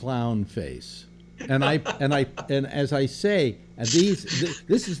in clown face. And as I say,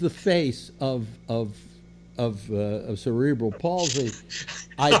 this is the face of cerebral palsy.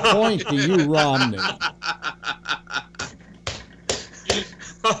 I point to Hugh Romney.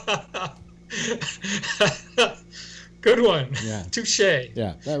 Good one. Yeah. Touche.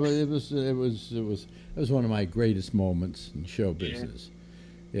 Yeah, it was one of my greatest moments in show business.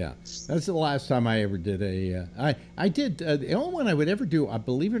 Yeah, that's the last time I ever did I did the only one I would ever do. I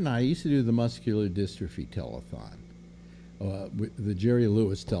believe it or not, I used to do the muscular dystrophy telethon, the Jerry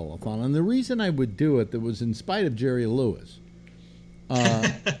Lewis telethon, and the reason I would do it, that was in spite of Jerry Lewis.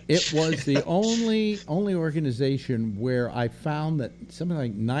 It was the only organization where I found that something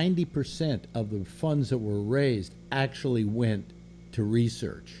like 90% of the funds that were raised actually went to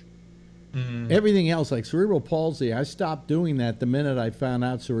research. Everything else, like cerebral palsy, I stopped doing that the minute I found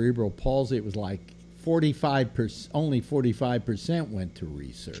out cerebral palsy. It was like 45%, only 45% went to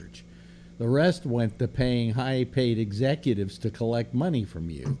research. The rest went to paying high-paid executives to collect money from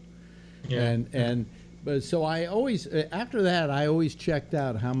you. Yeah. But so I always, after that, I always checked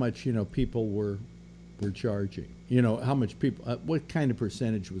out how much, you know, people were charging. You know, how much people, what kind of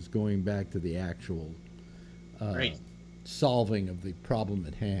percentage was going back to the actual solving of the problem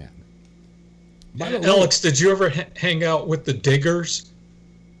at hand. Alex, did you ever hang out with the Diggers?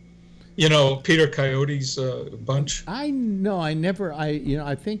 You know, Peter Coyote's bunch? I never,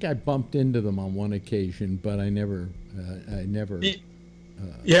 I think I bumped into them on one occasion, but I never.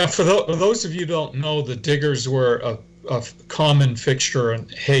 Yeah, for those of you who don't know, the Diggers were a common fixture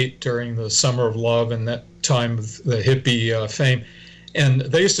and hate during the Summer of Love and that time of the hippie fame. And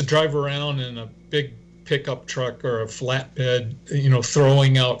they used to drive around in a big pickup truck or a flatbed, you know,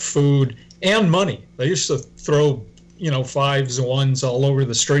 throwing out food and money. They used to throw, you know, fives and ones all over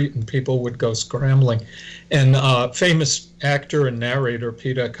the street, and people would go scrambling. And famous actor and narrator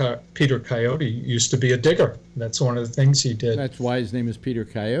Peter Coyote used to be a digger. That's one of the things he did. That's why his name is Peter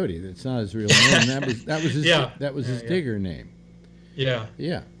Coyote. That's not his real name. That was his digger name. Yeah.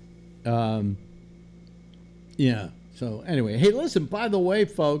 Yeah. Yeah. So anyway, hey, listen, by the way,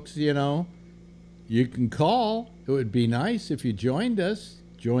 folks, you can call. It would be nice if you joined us.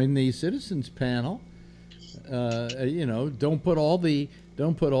 Join the citizens panel. Don't put all the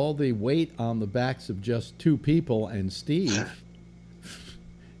weight on the backs of just two people and Steve.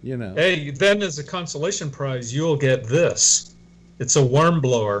 Hey, then as a consolation prize, you'll get this. It's a worm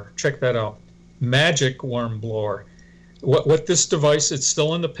blower. Check that out. Magic worm blower. What this device, it's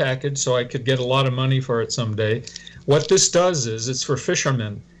still in the package, so I could get a lot of money for it someday. What this does is, it's for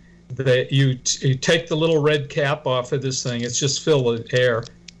fishermen. You take the little red cap off of this thing. It's just filled with air,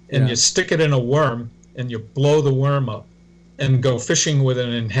 and you stick it in a worm, and you blow the worm up, and go fishing with an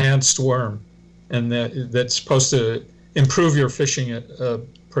enhanced worm, and that's supposed to improve your fishing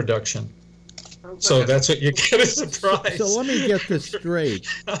production. So that's what you get as a prize. So let me get this straight.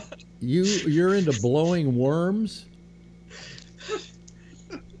 You're into blowing worms?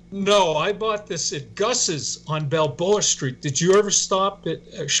 No, I bought this at Gus's on Balboa Street. Did you ever shop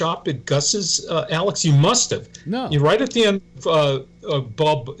at Gus's, Alex? You must have. No. You're right at the end of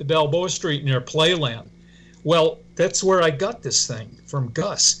Balboa Street near Playland. Well, that's where I got this thing, from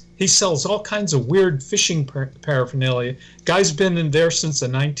Gus. He sells all kinds of weird fishing paraphernalia. Guy's been in there since the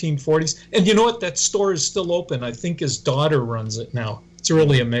 1940s. And you know what? That store is still open. I think his daughter runs it now. It's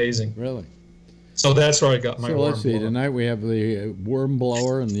really amazing. Really? So that's where I got my worm blower. So let's see. Tonight we have the worm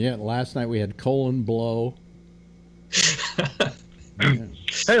blower, and yet last night we had colon blow.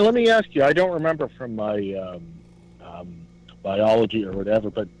 Hey, let me ask you. I don't remember from my biology or whatever,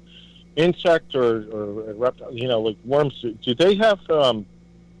 but insect or reptile, like worms, do they have?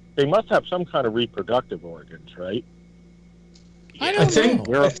 They must have some kind of reproductive organs, right? I think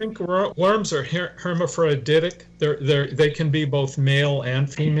worms are hermaphroditic. They can be both male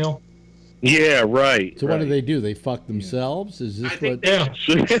and female. Yeah, right. So what do? They fuck themselves? Is this what? Yeah.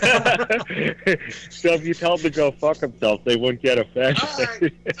 So if you tell them to go fuck themselves, they wouldn't get offended. All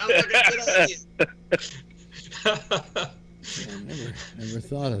right. Sounds like a good idea. I never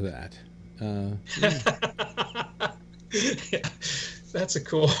thought of that. Yeah, that's a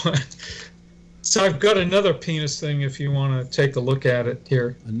cool one. So I've got another penis thing if you want to take a look at it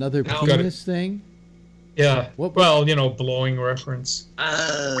here. Another penis thing? Yeah. Well, blowing reference.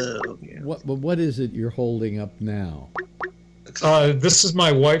 Oh. Yeah. What is it you're holding up now? This is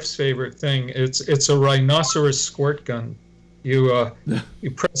my wife's favorite thing. It's a rhinoceros squirt gun. You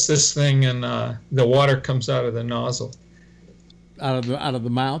press this thing and the water comes out of the nozzle. Out of the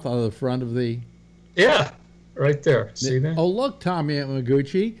mouth, out of the front of the. Yeah, right there. See that? Oh, look, Tommy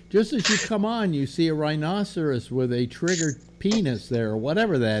Yamaguchi. Just as you come on, you see a rhinoceros with a triggered penis there, or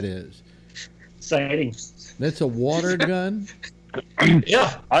whatever that is. Exciting. That's a water gun?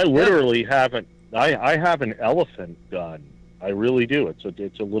 Yeah. I literally have I have an elephant gun. I really do.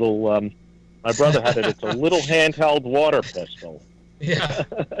 It's a little. My brother had it. It's a little handheld water pistol. Yeah.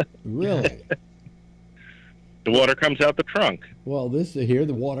 Really? The water comes out the trunk. Well, this here,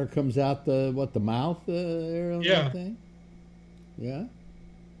 the water comes out the mouth there on that thing? Yeah?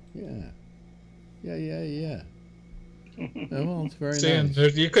 Yeah. Well, it's very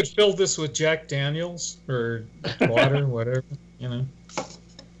nice. You could fill this with Jack Daniels or water, whatever,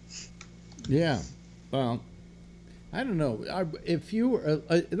 Yeah. Well, I don't know. If you were,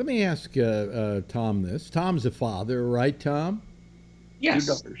 let me ask Tom this. Tom's a father, right, Tom? Yes.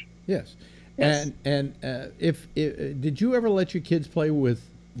 2 daughters. Yes. And if did you ever let your kids play with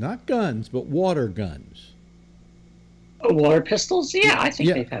not guns but water guns? Water pistols? Yeah, I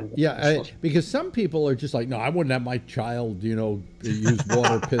think they've had water pistols. Because some people are just like, no, I wouldn't have my child, use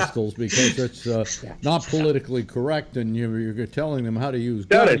water pistols because it's not politically correct, and you're telling them how to use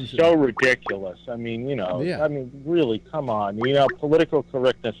guns. That is so ridiculous. I mean, really, come on. Political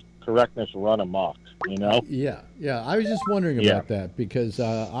correctness run amok. Yeah. I was just wondering about that because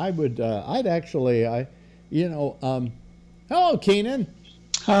I'd actually, hello, Keenan.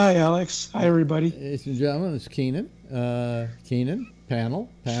 Hi, Alex. Hi, everybody. Ladies and gentlemen, it's Keenan. Panel,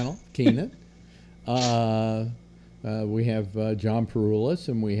 Keenan. We have John Peroulis,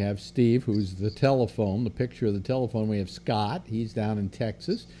 and we have Steve, who's the picture of the telephone. We have Scott, he's down in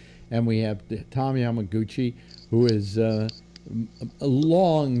Texas. And we have Tom Yamaguchi, who is a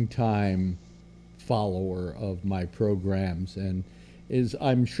long-time follower of my programs and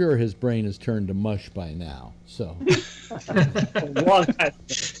I'm sure his brain has turned to mush by now. So, long time.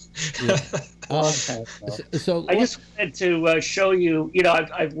 So I just wanted to show you.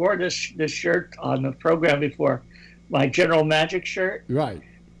 I've worn this shirt on the program before, my General Magic shirt. Right.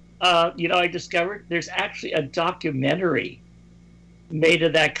 I discovered there's actually a documentary made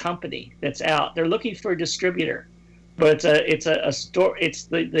of that company that's out. They're looking for a distributor. But it's a story. It's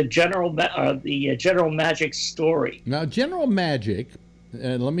the General Magic story. Now, General Magic,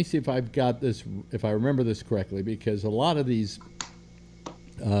 and let me see if I've got this, if I remember this correctly, because a lot of these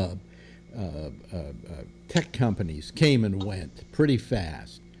tech companies came and went pretty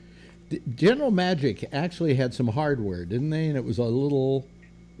fast. General Magic actually had some hardware, didn't they? And it was a little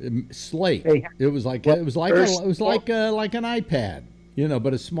slate. It was like an iPad, you know,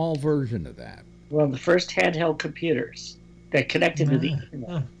 but a small version of that. Well, the first handheld computers that connected to the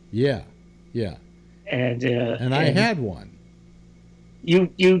internet. Yeah, yeah. And I had one.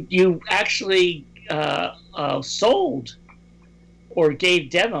 You actually sold or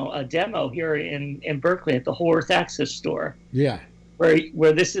gave a demo here in Berkeley at the Whole Earth Access store. Yeah.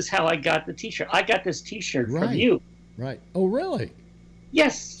 Where this is how I got the T-shirt. I got this T-shirt from you. Right. Oh, really?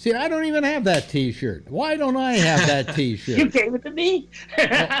 Yes. See, I don't even have that T-shirt. Why don't I have that T-shirt? You gave it to me.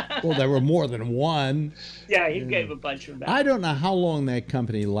 well, there were more than one. Yeah, you gave a bunch of them. I don't know how long that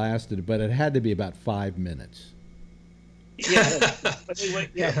company lasted, but it had to be about 5 minutes. Yeah,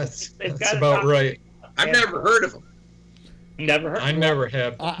 that's about right. I've never heard of them. Never heard. I never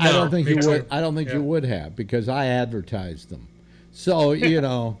have. I don't think you would. I don't think you would have, because I advertised them. So you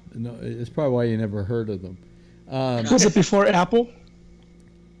know, it's probably why you never heard of them. Was it before Apple?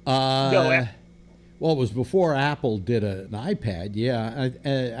 Well, it was before Apple did an iPad. Yeah,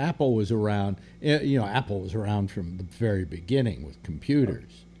 Apple was around. You know, Apple was around from the very beginning with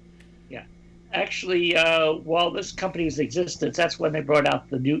computers. Yeah, actually, while this company's existence, that's when they brought out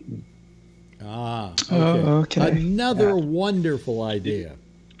the Newton. Ah, okay. Another wonderful idea.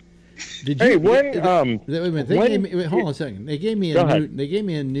 Did you? Hey, wait a minute. Hold on a second. They gave me a Newton. They gave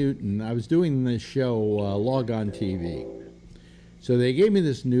me a Newton. I was doing this show, Log On TV. So they gave me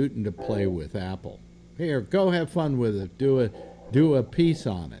this Newton to play with. Apple. Here, go have fun with it. Do a piece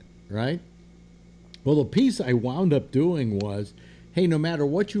on it, right? Well, the piece I wound up doing was, hey, no matter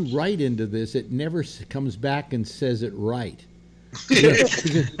what you write into this, it never comes back and says it right. because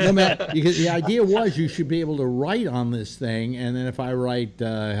the idea was you should be able to write on this thing, and then if I write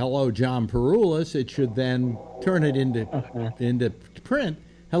hello John Peroulis, it should then turn it into print,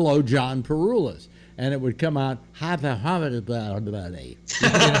 hello John Peroulis, and it would come out Yeah,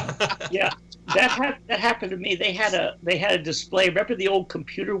 that happened to me. They had a display. Remember the old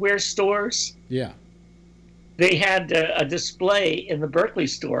computerware stores? Yeah. They had a display in the Berkeley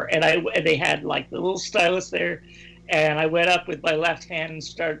store, and they had like the little stylus there. And I went up with my left hand and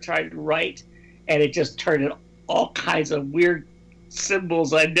started trying to write, and it just turned in all kinds of weird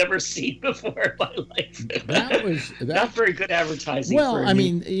symbols I'd never seen before in my life. That was not very good advertising. Well, I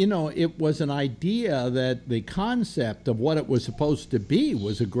mean, you know, it was an idea that the concept of what it was supposed to be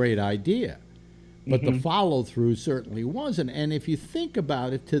was a great idea, but the follow-through certainly wasn't. And if you think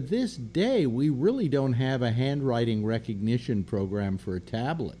about it, to this day, we really don't have a handwriting recognition program for a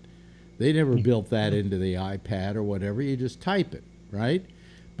tablet. They never built that into the iPad or whatever. You just type it, right?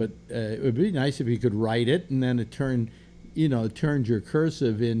 But it would be nice if you could write it and then it turned your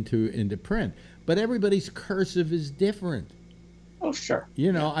cursive into print. But everybody's cursive is different. Oh, sure.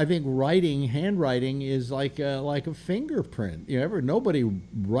 You know, I think handwriting is like a fingerprint. Nobody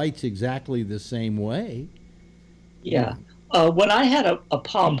writes exactly the same way. Yeah. When I had a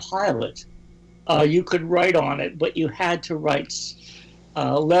Palm Pilot, you could write on it, but you had to write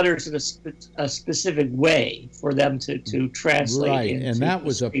letters in a specific way for them to translate. Right, and that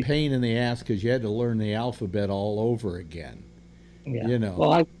was a pain in the ass because you had to learn the alphabet all over again. Yeah. You know.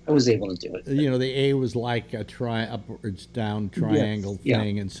 Well, I was able to do it. You know, the A was like a upwards down triangle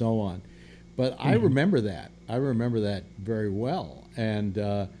thing, and so on. But I remember that. I remember that very well. And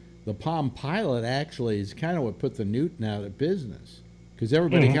the Palm Pilot actually is kind of what put the Newton out of business, because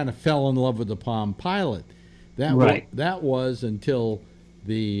everybody kind of fell in love with the Palm Pilot. That was until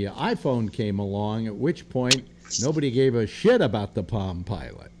the iPhone came along, at which point nobody gave a shit about the Palm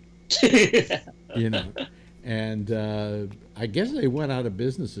Pilot. You know, and I guess they went out of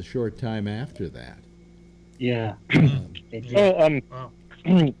business a short time after that. Yeah.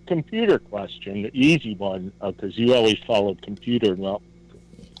 Computer question, the easy one, because you always followed computer. Well,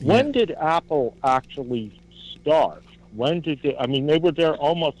 when did Apple actually start? When did they? I mean, they were there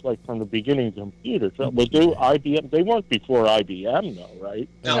almost like from the beginning of computers. Was they IBM? They weren't before IBM, though, right?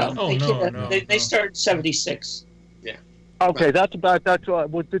 No. They started 76. Yeah. Okay, that's what.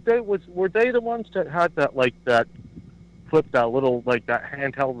 Were they the ones that had that little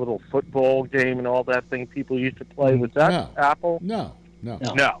handheld little football game and all that thing people used to play? Was that Apple? No.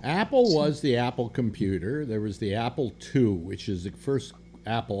 Apple was the Apple computer. There was the Apple II, which is the first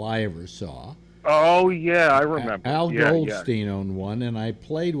Apple I ever saw, Oh, yeah, I remember. Al Goldstein owned one, and I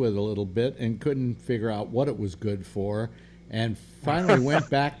played with it a little bit and couldn't figure out what it was good for, and finally went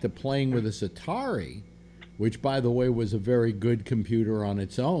back to playing with this Atari, which, by the way, was a very good computer on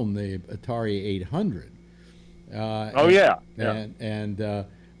its own, the Atari 800.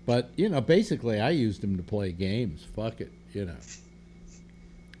 But, you know, basically I used them to play games. Fuck it, you know.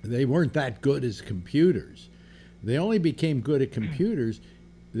 They weren't that good as computers. They only became good at computers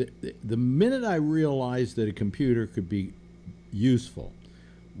the minute I realized that a computer could be useful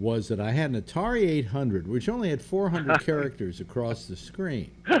was that I had an Atari 800, which only had 400 characters across the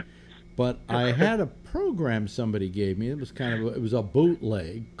screen. But I had a program somebody gave me. It was a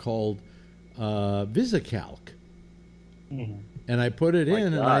bootleg called VisiCalc. And I put it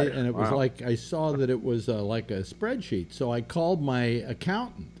in, and it was like I saw that it was like a spreadsheet. So I called my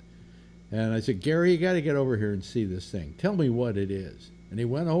accountant, and I said, "Gary, you got to get over here and see this thing. Tell me what it is." And he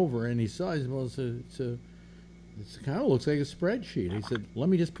went over and he saw. He said, "Well, it kind of looks like a spreadsheet." He said, "Let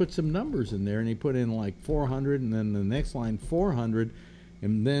me just put some numbers in there." And he put in like 400, and then the next line 400,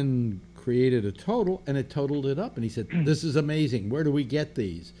 and then created a total, and it totaled it up. And he said, "This is amazing. Where do we get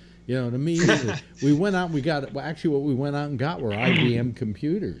these?" You know, and immediately we went out. Actually, what we went out and got were IBM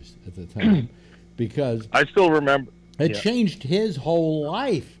computers at the time, because I still remember it changed his whole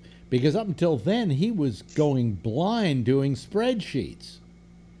life. Because up until then, he was going blind doing spreadsheets,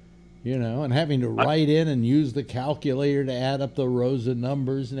 you know, and having to write in and use the calculator to add up the rows of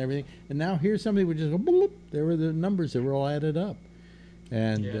numbers and everything. And now here's somebody would just go, bloop, there were the numbers that were all added up.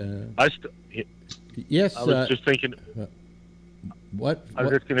 And yes, I was just thinking. What? I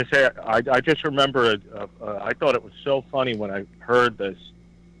was just going to say, I just remember, I thought it was so funny when I heard this.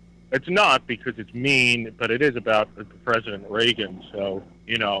 It's not because it's mean, but it is about President Reagan, so,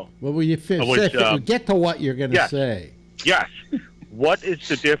 you know. Well, will you get to what you're going to say? Yes. What is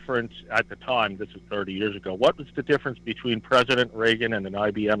the difference at the time, this is 30 years ago, what was the difference between President Reagan and an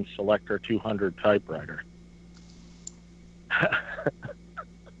IBM Selector 200 typewriter?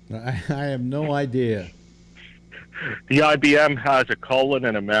 I have no idea. The IBM has a colon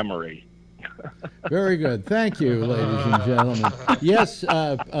and a memory. Very good. Thank you, ladies and gentlemen. Yes,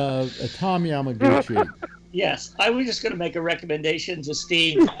 Tom Yamaguchi. Yes, I was just going to make a recommendation to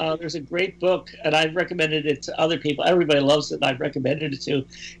Steve. There's a great book, and I've recommended it to other people. Everybody loves it, and I've recommended it to.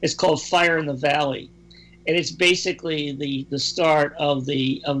 It's called Fire in the Valley, and it's basically the start of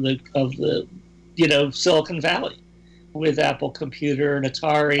the Silicon Valley with Apple Computer and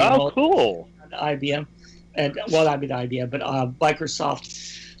Atari. Oh, cool. And IBM, and IBM, but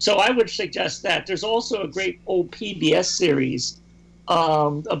Microsoft. So I would suggest that. There's also a great old PBS series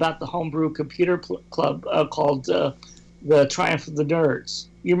about the homebrew computer club called The Triumph of the Nerds.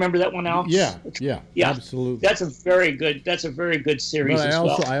 You remember that one, Alex? Yeah, absolutely. That's a very good series as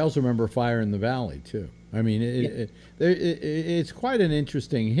well. I also remember Fire in the Valley too. I mean, it's quite an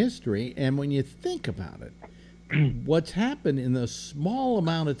interesting history, and when you think about it, what's happened in a small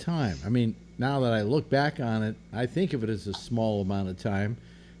amount of time. I mean, now that I look back on it, I think of it as a small amount of time.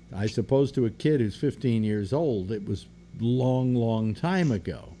 I suppose to a kid who's 15 years old, it was long time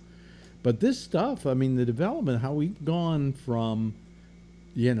ago. But this stuff, I mean, the development, how we've gone from,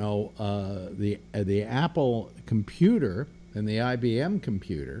 you know, the Apple computer and the IBM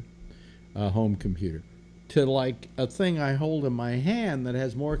computer, home computer, to like a thing I hold in my hand that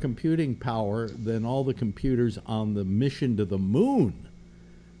has more computing power than all the computers on the mission to the moon,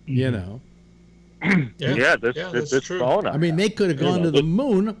 you know. This true. phone. I mean, they could have gone to the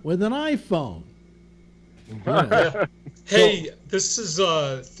moon with an iPhone. Yeah. Hey, this is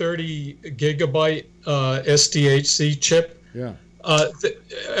a 30 gigabyte SDHC chip. Yeah.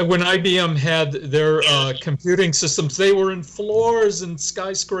 When IBM had their computing systems, they were in floors and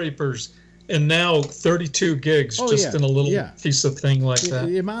skyscrapers, and now 32 gigs in a little piece of thing like that.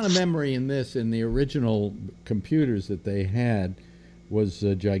 The amount of memory in the original computers that they had was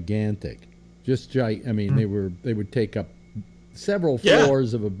gigantic. I mean, they would take up several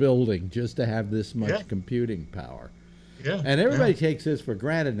floors of a building just to have this much computing power. Yeah. And everybody takes this for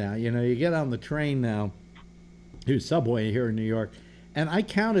granted now. You know, you get on the train now, subway here in New York, and I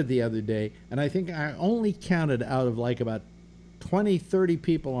counted the other day, and I think I only counted out of like about 20, 30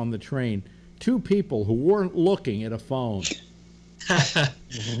 people on the train, 2 people who weren't looking at a phone.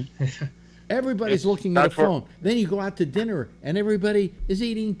 Everybody's looking at a phone. Then you go out to dinner, and everybody is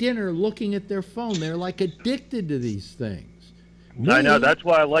eating dinner looking at their phone. They're like addicted to these things. I know. That's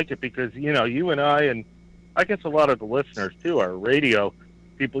why I like it, because, you know, you and I guess a lot of the listeners, too, are radio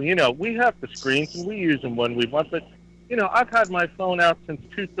people. You know, we have the screens, and we use them when we want, but I've had my phone out since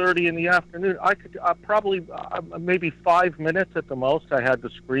 2:30 in the afternoon. I could probably maybe 5 minutes at the most. I had the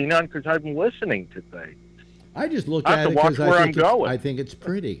screen on because I'm listening to things. I just look at it because I think it's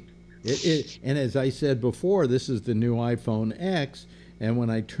pretty. And as I said before, this is the new iPhone X, and when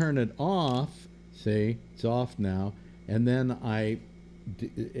I turn it off, see, it's off now, and then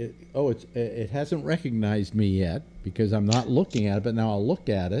it hasn't recognized me yet because I'm not looking at it, but now I'll look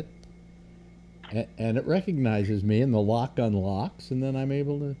at it, and it recognizes me, and the lock unlocks, and then I'm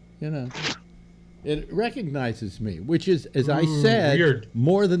able to, it recognizes me, which is, as I said, weird.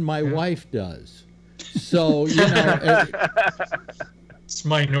 More than my wife does. So, it's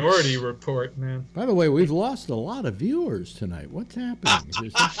Minority Report, man. By the way, we've lost a lot of viewers tonight. What's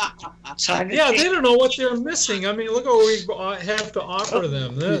happening? Yeah, they don't know what they're missing. I mean, look what we have to offer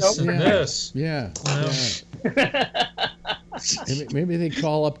them. This and this. Yeah. Maybe they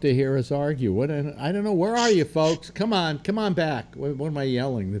call up to hear us argue. What? I don't know. Where are you, folks? Come on back. What am I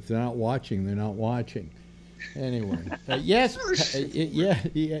yelling? If they're not watching, they're not watching. Anyway, yes,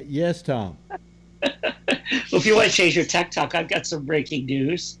 yes, Tom. Well, if you want to change your tech talk, I've got some breaking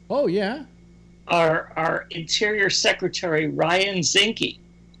news. Oh, yeah? Our Interior Secretary, Ryan Zinke,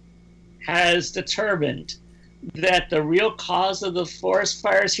 has determined that the real cause of the forest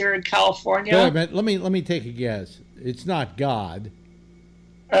fires here in California... Wait a minute. Let me take a guess. It's not God.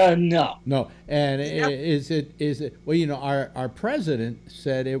 No. No. And is it... Well, our president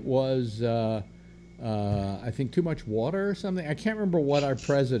said it was... I think too much water or something. I can't remember what our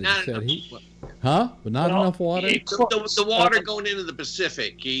president said. But not enough water? The water going into the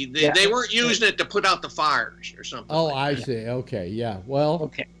Pacific. They weren't using it to put out the fires or something. Oh, I see. Okay, yeah. Well...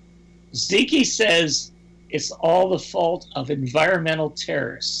 Okay. Zinke says it's all the fault of environmental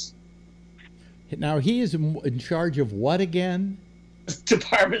terrorists. Now, he is in charge of what again?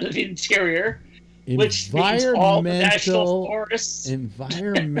 Department of the Interior. Which means all the national forests.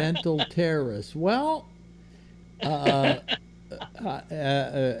 Environmental terrorists. Well, yeah,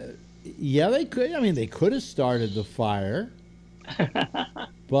 they could. I mean, they could have started the fire,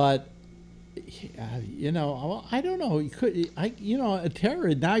 but I don't know. A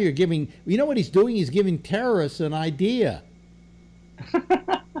terrorist. Now you're giving. You know what he's doing? He's giving terrorists an idea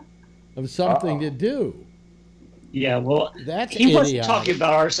of something to do. Yeah, well, he wasn't talking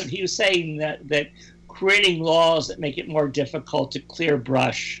about arson. He was saying that creating laws that make it more difficult to clear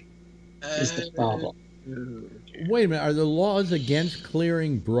brush is the problem. Wait a minute. Are the laws against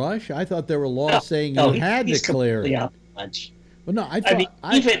clearing brush? I thought there were laws saying you had to clear it. Well, no, I thought...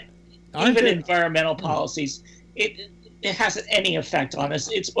 even environmental policies, it hasn't any effect on us.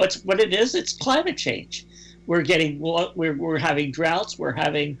 It's what it is. It's climate change. We're having droughts. We're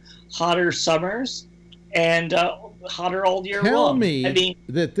having hotter summers. And hotter all year long. Tell me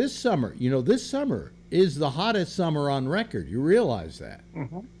that this summer is the hottest summer on record. You realize that?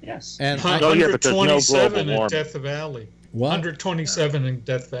 Mm-hmm. Yes. And 127 in Death Valley. What? 127 in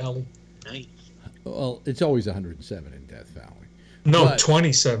Death Valley. Nice. Well, it's always 107 in Death Valley. No,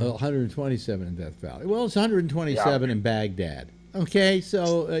 27. 127 in Death Valley. Well, it's 127 in Baghdad. Okay,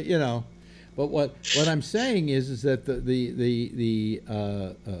 so but what I'm saying is that the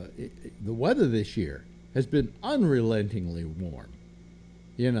weather this year has been unrelentingly warm,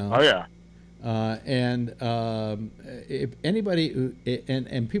 Oh yeah. And if anybody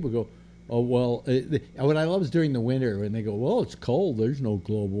and people go, oh well, what I love is during the winter when they go, well, it's cold. There's no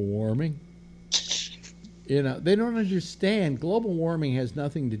global warming. They don't understand. Global warming has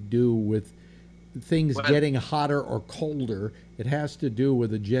nothing to do with things getting hotter or colder. It has to do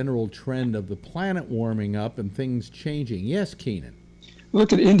with a general trend of the planet warming up and things changing. Yes, Keenan.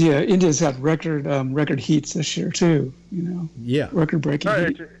 Look at India. India's had record heats this year too. Yeah. Record-breaking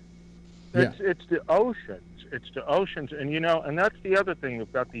heat. It's the oceans. It's the oceans, and and that's the other thing.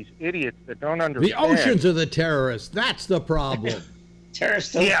 We've got these idiots that don't understand. The oceans are the terrorists. That's the problem.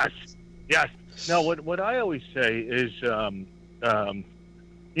 Terrorists. Yes. No, what I always say is,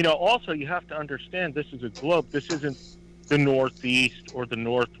 also you have to understand this is a globe. This isn't the Northeast or the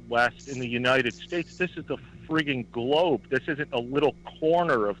Northwest in the United States. This is a frigging globe. This isn't a little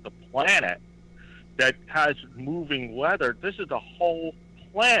corner of the planet that has moving weather. This is the whole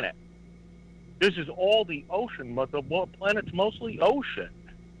planet. This is all the ocean. The planet's mostly ocean.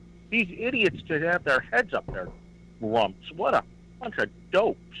 These idiots to have their heads up their rumps. What a bunch of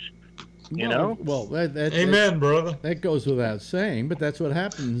dopes. Well, amen, brother. That goes without saying, but that's what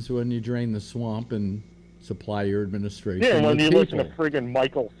happens when you drain the swamp and supply your administration. Yeah, when you people. listen to friggin'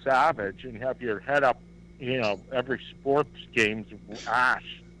 Michael Savage and have your head up, every sports game's ass.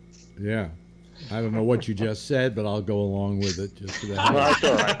 Yeah. I don't know what you just said, but I'll go along with it. Just for that. No, that's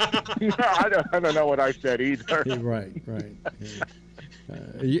all right. I don't know what I said either. Right.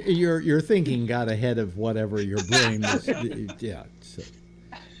 Your thinking got ahead of whatever your brain was. Yeah. So,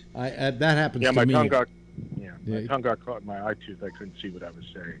 that happens to me. My tongue got caught in my eye tooth. I couldn't see what I was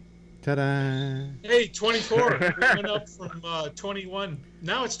saying. Ta-da! Hey, 24. We went up from 21.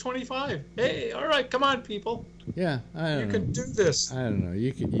 Now it's 25. Hey, all right, come on, people. Yeah, I don't know. You can do this. I don't know.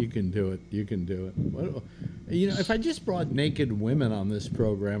 You can do it. You can do it. What, if I just brought naked women on this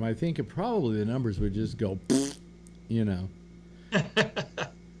program, I think probably the numbers would just go, But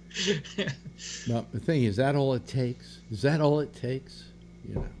the thing is that all it takes? Is that all it takes?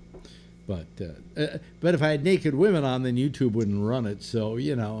 But if I had naked women on, then YouTube wouldn't run it. So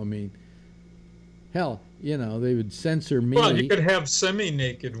hell, they would censor me. Well, you could have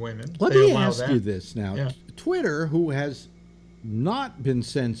semi-naked women. Let me ask you this now: Twitter, who has not been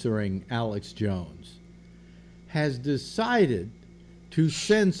censoring Alex Jones, has decided to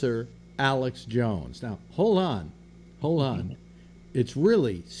censor Alex Jones. Now, hold on. It's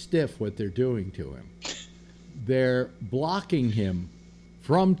really stiff what they're doing to him. They're blocking him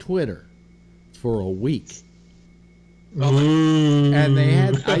from Twitter for a week. And they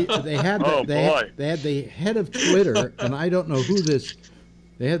had the head of Twitter, and I don't know who this.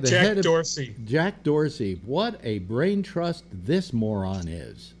 They had the head of Dorsey. Jack Dorsey. What a brain trust this moron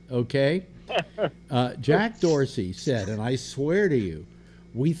is. Okay, Jack Dorsey said, and I swear to you,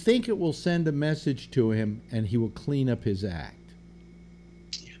 we think it will send a message to him, and he will clean up his act.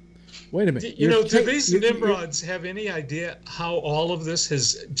 Wait a minute. Do these Nimrods have any idea how all of this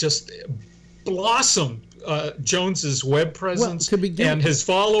has just blossomed Jones's web presence and his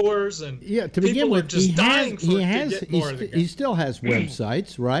followers? And to begin with, he still has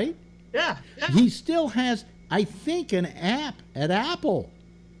websites, right? Yeah. He still has, I think, an app at Apple.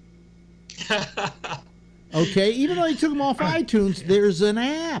 Okay, even though he took him off iTunes, there's an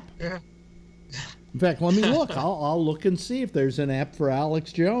app. Yeah. In fact, let me look. I'll look and see if there's an app for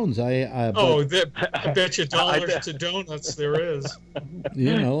Alex Jones. I bet you dollars to donuts there is. Let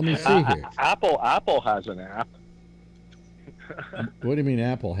me see here. Apple has an app. What do you mean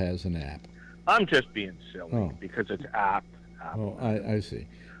Apple has an app? I'm just being silly because it's app. Oh, I see.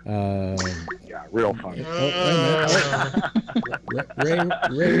 Yeah, real funny.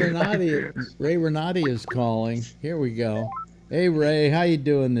 Ray Renati is calling. Here we go. Hey Ray, how you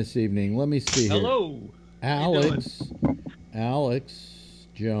doing this evening? Let me see here. Hello. Alex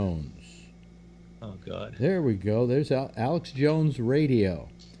Jones. Oh God. There we go. There's Alex Jones Radio.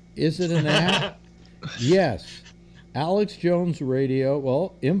 Is it an app? Yes. Alex Jones Radio.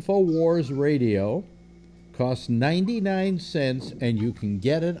 Well, InfoWars Radio costs 99 cents, and you can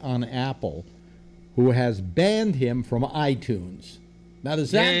get it on Apple, who has banned him from iTunes. Now,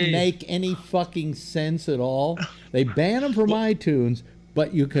 does that make any fucking sense at all? They ban him from iTunes,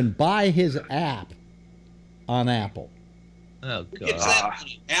 but you can buy his app on Apple. Oh, God. It's that on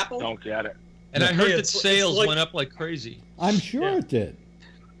Apple? Don't get it. And I heard that sales went up like crazy. I'm sure it did.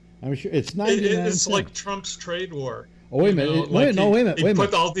 I'm sure it's 99 It's cents. like Trump's trade war. Oh, wait a minute. Wait a minute. He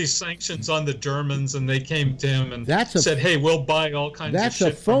put all these sanctions on the Germans, and they came to him and said, hey, we'll buy all kinds of shit. That's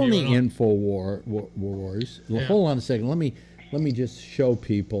a phony InfoWars. Well, hold on a second. Let me just show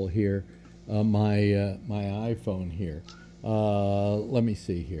people here my iPhone here. Let me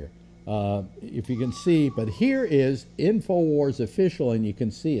see here. If you can see, but here is InfoWars official, and you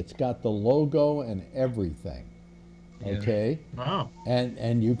can see it's got the logo and everything. Okay. Wow.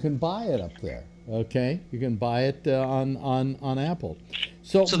 And you can buy it up there. Okay, you can buy it on Apple.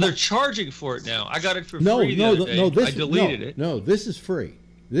 So they're charging for it now. I got it for free the other day. I deleted it. No, this is free.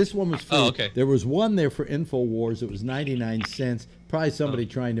 This one was free. Oh, okay. There was one there for InfoWars. It was 99 cents. Probably somebody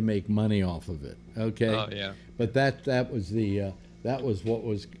trying to make money off of it. Okay. Oh yeah. But that was what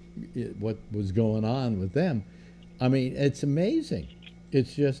was going on with them. I mean, it's amazing.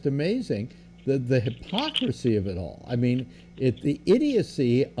 It's just amazing. The hypocrisy of it all. I mean, the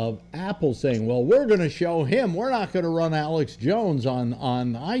idiocy of Apple saying, well, we're going to show him. We're not going to run Alex Jones on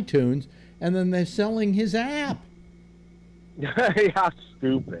iTunes. And then they're selling his app. Yeah,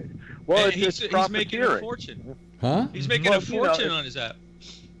 stupid. Well, he's making a fortune. Huh? He's making a fortune on his app.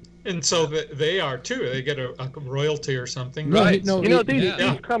 And so they are too. They get a royalty or something. Right. No,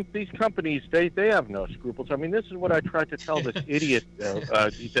 these companies, they have no scruples. I mean, this is what I tried to tell this idiot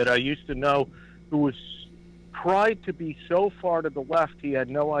that I used to know, who was tried to be so far to the left he had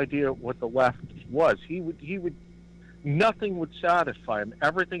no idea what the left was. He would nothing would satisfy him.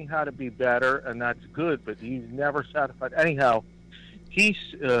 Everything had to be better, and that's good, but he's never satisfied. Anyhow,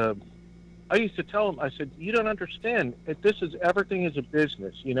 I used to tell him, I said, you don't understand. Everything is a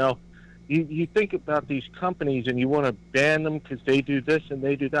business, You think about these companies and you want to ban them because they do this and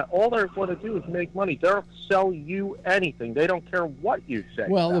they do that. All they want to do is make money. They'll sell you anything. They don't care what you say.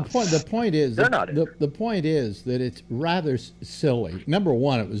 Well, the point is the point is that it's rather silly. Number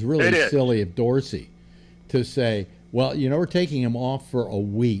one, it was really silly of Dorsey to say, well, we're taking him off for a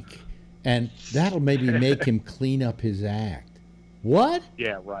week, and that'll maybe make him clean up his act. What?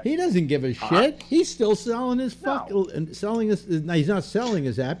 Yeah, right. He doesn't give a shit. He's still selling his selling his. No, he's not selling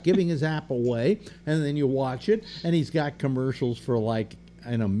his app, giving his app away, and then you watch it, and he's got commercials for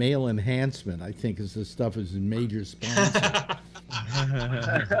male enhancement. I think is the stuff is a major sponsor.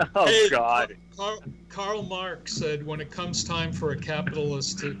 Oh God. Karl Marx said, when it comes time for a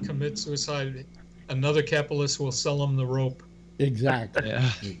capitalist to commit suicide, another capitalist will sell him the rope. Exactly.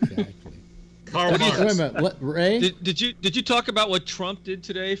 Yeah. Exactly. Karl Marx. Wait a minute, Ray. Did you talk about what Trump did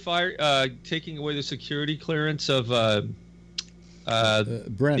today? Taking away the security clearance of Brennan.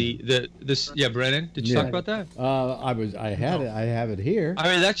 Brennan. Did you talk about that? I have it here. I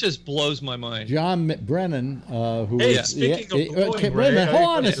mean, that just blows my mind. John Brennan, who speaking of blowing, wait a minute, hold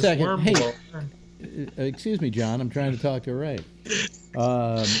on a second. Hey, excuse me, John. I'm trying to talk to Ray.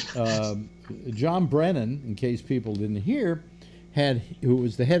 John Brennan, in case people didn't hear, who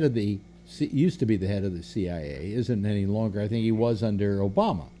was the head of used to be the head of the CIA, isn't any longer. I think he was under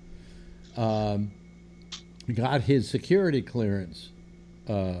Obama. Got his security clearance.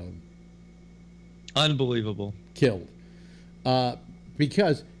 Unbelievable. Killed.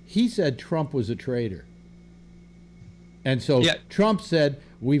 Because he said Trump was a traitor. And so Trump said,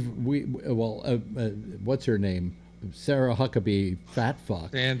 what's her name? Sarah Huckabee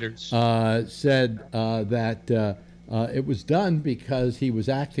Fatfuck Sanders said that it was done because he was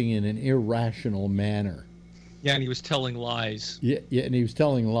acting in an irrational manner. Yeah, and he was telling lies. Yeah, and he was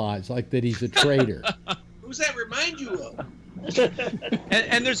telling lies, like that he's a traitor. Who's that remind you of?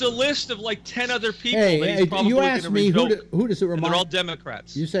 and there's a list of like 10 other people. Hey, you asked me who does it remind? They're all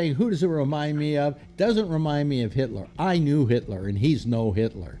Democrats. You're saying who does it remind me of? Doesn't remind me of Hitler. I knew Hitler, and he's no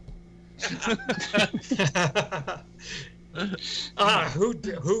Hitler. Who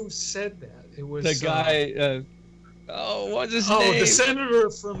said that? It was the guy. What's his name? The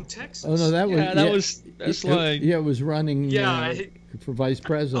senator from Texas. Oh no, that's lying. Yeah, it was running. For vice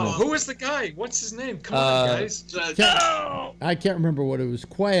president. Oh, who was the guy? What's his name? Come on, guys. I can't remember what it was.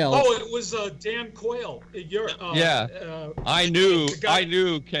 Quayle. Oh, it was Dan Quayle. I knew Jack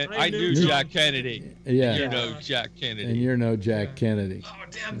Kennedy. Yeah. You know Jack Kennedy. And you're no Jack Kennedy. Oh,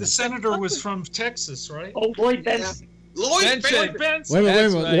 damn. The senator was from Texas, right? Oh, Lloyd Benson. Lloyd Benson. Wait a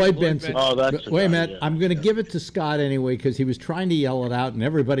minute, Lloyd Benson. Oh, that's wait a minute. I'm going to give it to Scott anyway because he was trying to yell it out and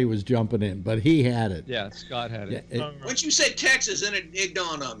everybody was jumping in, but he had it. Yeah, Scott had it. Once you said Texas, then it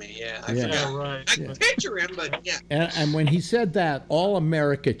dawned on me. Yeah, I forgot. Right. I can picture him, but yeah. And when he said that, all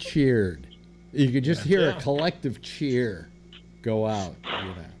America cheered. You could just hear a collective cheer go out.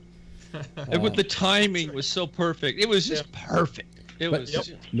 And the timing was so perfect. It was just perfect.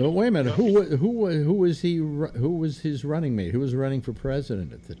 No, wait a minute. Who was he? Who was his running mate? Who was running for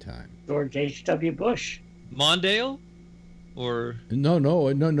president at the time? George H.W. Bush. Mondale, or no.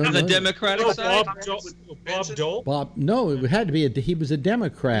 On the Democratic side. Bob Dole. Bob. No, it had to be. He was a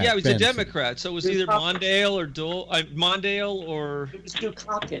Democrat. Yeah, he was a Democrat. So it was either Mondale or Dole. Mondale or. It was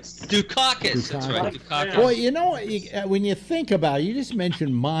Dukakis. Dukakis. That's right. Dukakis. Boy, when you think about it, you just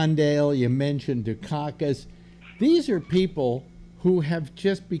mentioned Mondale. You mentioned Dukakis. These are people who have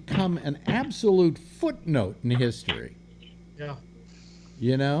just become an absolute footnote in history. Yeah.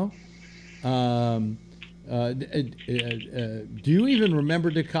 Do you even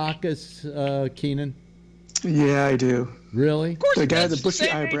remember Dukakis, Keenan? Yeah, I do. Really? Of course, the guy with the bushy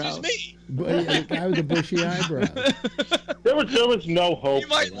eyebrows. The guy with the bushy eyebrows. There was no hope. He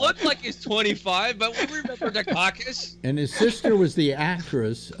might look like he's 25, but we remember Dukakis. And his sister was the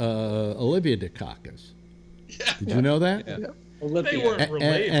actress Olivia Dukakis. Yeah. Did you know that? Yeah. They weren't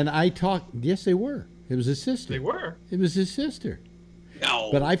related. And I talked. Yes, they were. It was his sister. They were. It was his sister.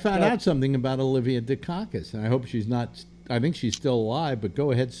 No. But I found out something about Olivia Dukakis, and I hope she's not. I think she's still alive. But go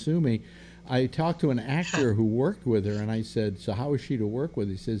ahead, sue me. I talked to an actor who worked with her, and I said, "So how is she to work with?"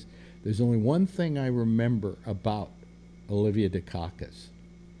 He says, "There's only one thing I remember about Olivia Dukakis: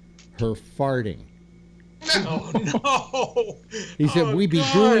 her farting." Oh no! He said we'd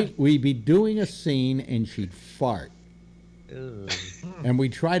be doing a scene, and she'd fart. And we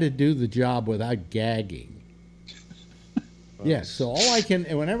try to do the job without gagging. Yes, so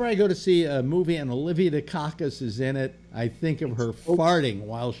whenever I go to see a movie and Olivia Dukakis is in it, I think of her farting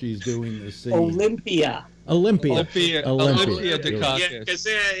while she's doing the scene. Olympia Dukakis. Yeah, because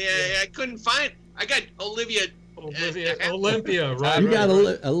I couldn't find. I got Olivia Olympia, right? You got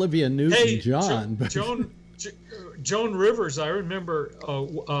right. Olivia Newton-John. Joan Rivers, I remember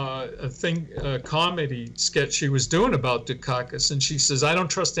a comedy sketch she was doing about Dukakis, and she says, "I don't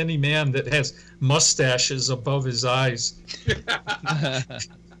trust any man that has mustaches above his eyes."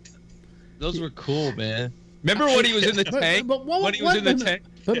 Those were cool, man. Remember when he was in the tank?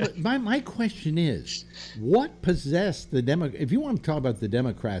 But my question is, what possessed the if you want to talk about the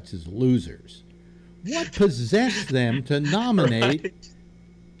Democrats as losers, what possessed them to nominate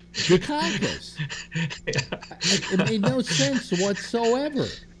Dukakis? It made no sense whatsoever.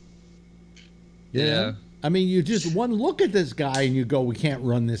 Yeah. I mean, you just one look at this guy and you go, we can't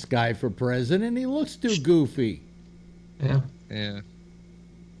run this guy for president. He looks too goofy. Yeah. Yeah.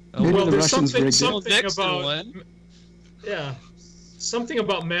 Maybe the there's Russians something rigged it. about something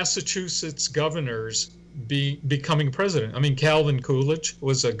about Massachusetts governors becoming president. I mean, Calvin Coolidge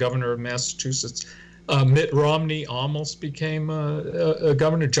was a governor of Massachusetts. Mitt Romney almost became a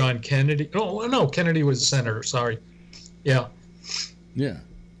governor. John Kennedy. Oh no, Kennedy was a senator. Sorry. Yeah. Yeah.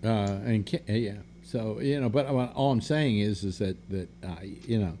 So but all I'm saying is that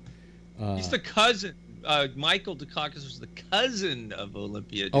he's the cousin. Michael Dukakis was the cousin of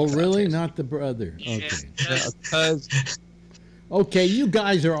Olympia Dukakis. Oh, really? Not the brother? Okay. Cousin. Okay, you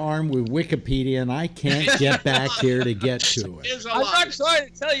guys are armed with Wikipedia, and I can't get back here to get to it. I'm not trying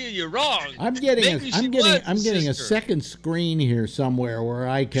to tell you you're wrong. I'm getting a second screen here somewhere where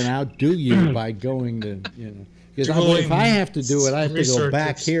I can outdo you by going to because if I have to do it, I have to go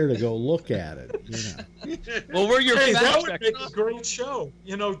back here to go look at it. Well, that would make a great show.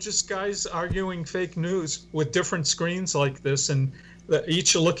 Just guys arguing fake news with different screens like this, and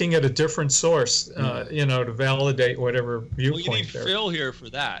each looking at a different source, to validate whatever viewpoint. Well, you need Phil here for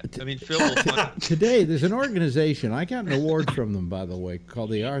that. I mean, Phil will find... Today, there's an organization, I got an award from them, by the way,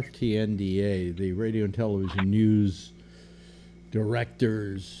 called the RTNDA, the Radio and Television News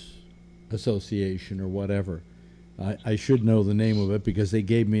Directors Association, or whatever. I should know the name of it because they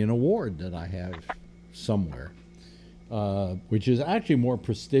gave me an award that I have somewhere, which is actually more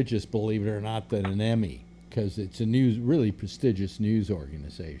prestigious, believe it or not, than an Emmy, because it's a really prestigious news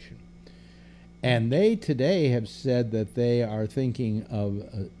organization. And they today have said that they are thinking of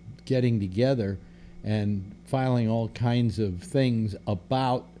getting together and filing all kinds of things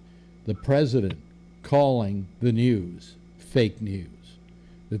about the president calling the news fake news,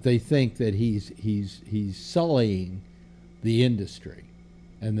 that they think that he's sullying the industry,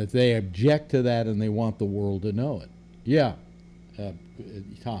 and that they object to that and they want the world to know it. Yeah,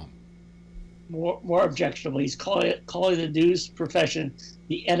 Tom. More objectionable. He's calling the news profession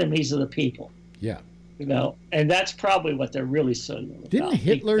the enemies of the people. Yeah. And that's probably what they're really saying about. Didn't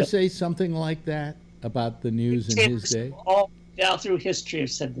Hitler say something like that about the news in his day? All down through history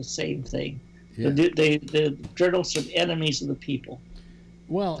have said the same thing. Yeah. The journalists are enemies of the people.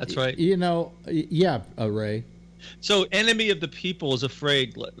 Well, that's right. Ray. So, enemy of the people is a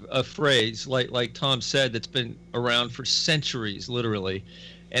phrase like Tom said that's been around for centuries, literally.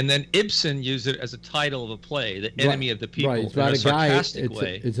 And then Ibsen used it as a title of a play, The Enemy of the People, right. It's about in a sarcastic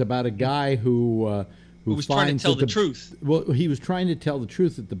way. It's about a guy who was trying to tell the truth. Well, he was trying to tell the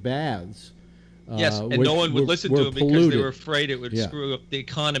truth at the baths. Yes, and no one would listen to him because they were afraid it would screw up the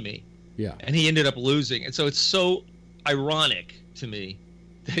economy. Yeah. And he ended up losing. And so it's so ironic to me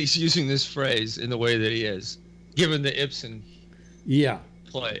that he's using this phrase in the way that he is, given the Ibsen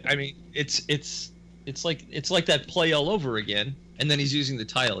play. I mean, it's like that play all over again. And then he's using the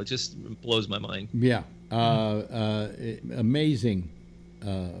title. It just blows my mind. Yeah. Amazing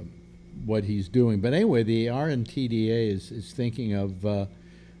what he's doing. But anyway, the RNTDA is thinking of or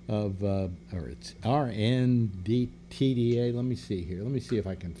it's RNTDA. Let me see here. Let me see if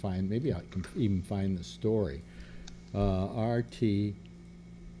I can find, maybe I can even find the story. RTNDA.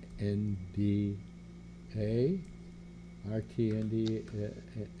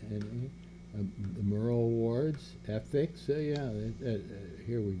 The Murrow Awards, ethics. Here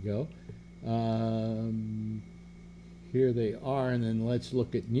we go. Here they are, and then let's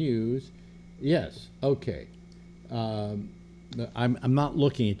look at news. Yes, okay. I'm not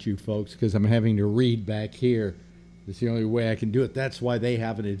looking at you folks because I'm having to read back here. It's the only way I can do it. That's why they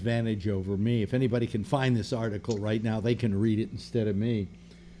have an advantage over me. If anybody can find this article right now, they can read it instead of me.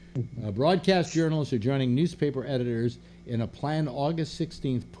 Broadcast journalists are joining newspaper editors in a planned August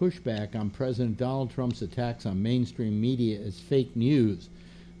 16th pushback on President Donald Trump's attacks on mainstream media as fake news.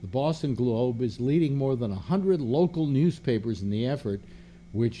 The Boston Globe is leading more than 100 local newspapers in the effort,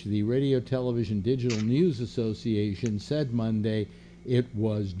 which the Radio Television Digital News Association said Monday it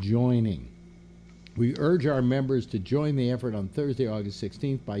was joining. We urge our members to join the effort on Thursday, August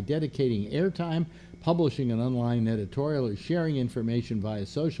 16th by dedicating airtime, publishing an online editorial, or sharing information via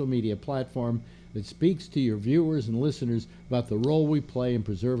social media platform that speaks to your viewers and listeners about the role we play in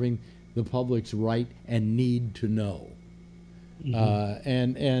preserving the public's right and need to know.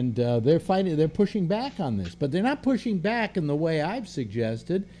 They're pushing back on this, but they're not pushing back in the way I've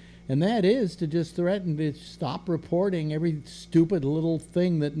suggested, and that is to just threaten to stop reporting every stupid little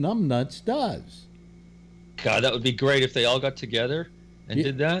thing that numbnuts does. God, that would be great if they all got together and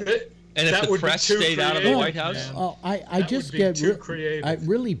did that. And if the press stayed out of the White House. Oh, I just get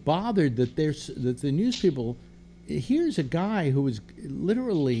really bothered that the news people. Here's a guy who is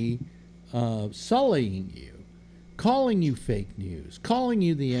literally sullying you, calling you fake news, calling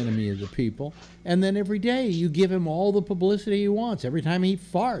you the enemy of the people, and then every day you give him all the publicity he wants. Every time he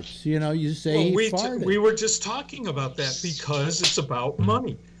farts, you say he farted. We were just talking about that because it's about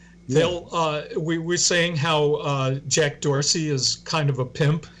money. We were saying how Jack Dorsey is kind of a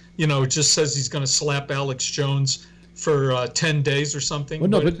pimp. Just says he's going to slap Alex Jones for 10 days or something. Well,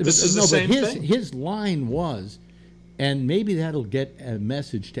 no, but his line was, and maybe that'll get a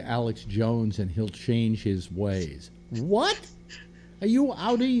message to Alex Jones and he'll change his ways. What? Are you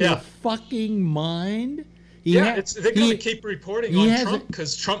out of your fucking mind? They're going to keep reporting on Trump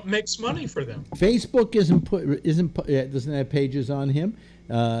because Trump makes money for them. Facebook doesn't have pages on him.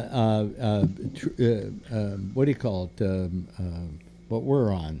 What do you call it? What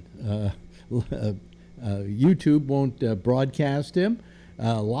we're on. YouTube won't broadcast him.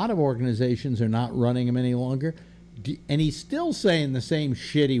 A lot of organizations are not running him any longer. And he's still saying the same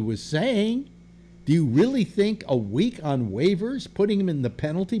shit he was saying. Do you really think a week on waivers, putting him in the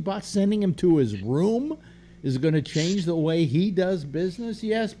penalty box, sending him to his room, is going to change the way he does business?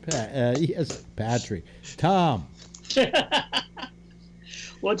 Yes, yes, Patrick. Tom.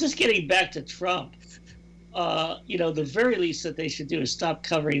 Well, just getting back to Trump, the very least that they should do is stop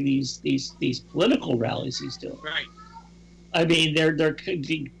covering these political rallies he's doing. Right. I mean, they're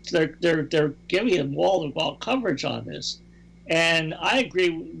giving him wall-to-wall coverage on this, and I agree.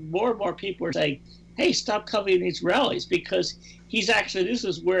 More and more people are saying, "Hey, stop covering these rallies," because this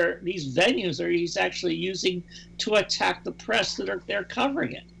is where these venues he's actually using to attack the press they're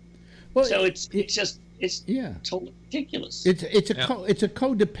covering it. Well, so it's totally ridiculous. It's a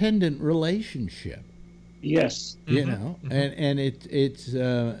codependent relationship. Yes. And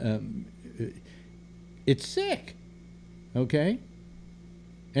it's sick. Okay.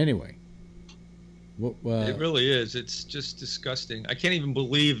 Anyway. It really is. It's just disgusting. I can't even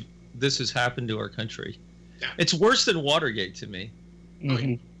believe this has happened to our country. Yeah. It's worse than Watergate to me.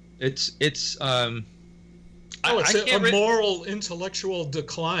 Mm-hmm. It's a moral, intellectual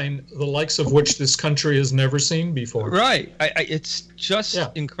decline, the likes of which this country has never seen before. Right. It's just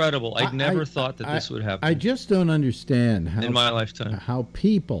incredible. I never thought that this would happen. I just don't understand how in my lifetime how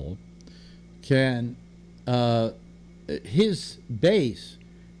people can his base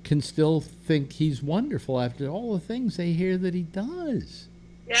can still think he's wonderful after all the things they hear that he does.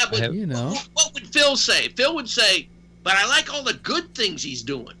 Yeah, but what would Phil say? Phil would say, "But I like all the good things he's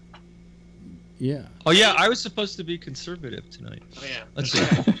doing." Yeah. Oh yeah, I was supposed to be conservative tonight. Oh yeah. Let's see.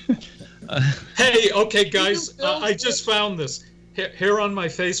 Hey, okay, guys, I just found this here on my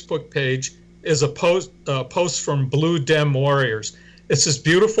Facebook page is a post from Blue Dem Warriors. It's this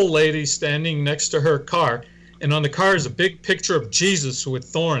beautiful lady standing next to her car, and on the car is a big picture of Jesus with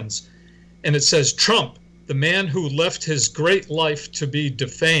thorns, and it says, "Trump, the man who left his great life to be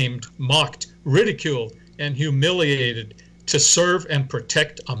defamed, mocked, ridiculed, and humiliated to serve and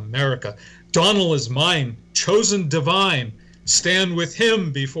protect America. Donald is mine, chosen divine. Stand with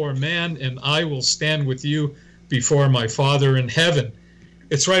him before man, and I will stand with you before my Father in heaven."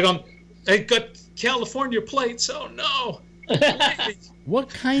 It's right on. I got California plates. Oh, no. What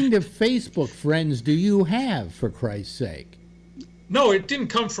kind of Facebook friends do you have, for Christ's sake? No, it didn't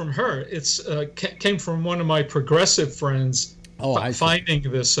come from her. It's came from one of my progressive friends. Finding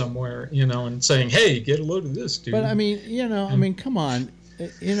this somewhere, and saying, "Hey, get a load of this, dude." But I mean, come on.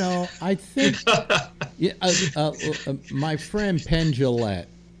 I think my friend Penn Jillette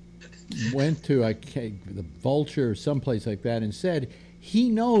went to the Vulture or someplace like that and said he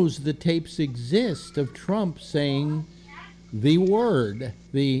knows the tapes exist of Trump saying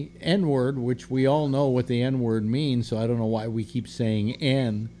the N-word, which we all know what the N-word means, so I don't know why we keep saying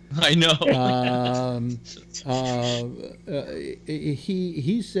N. I know.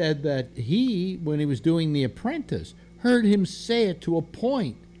 He said that when he was doing The Apprentice, heard him say it to a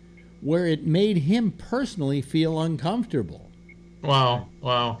point where it made him personally feel uncomfortable. Wow,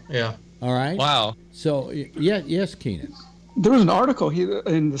 yeah. All right? Wow. So, yes, Keenan. There was an article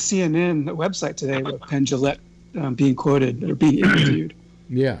in the CNN website today with Penn Jillette being quoted or being interviewed.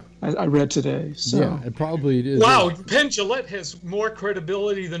 Yeah. I read today. So. Yeah, it probably is. Wow, Penn Jillette has more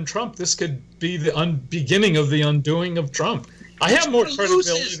credibility than Trump. This could be the beginning of the undoing of Trump. I have more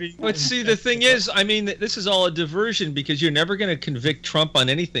credibility. But see, the thing is, I mean, this is all a diversion because you're never going to convict Trump on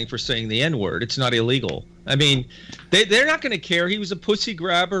anything for saying the N-word. It's not illegal. I mean, they're not going to care. He was a pussy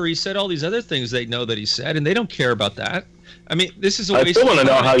grabber. He said all these other things they know that he said, and they don't care about that. I mean, this is a waste of time. I still want to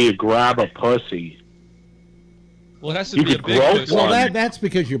know how you grab a pussy. Well, it has to be a big pussy. Well, that's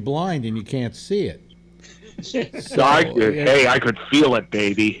because you're blind and you can't see it. So, hey, I could feel it,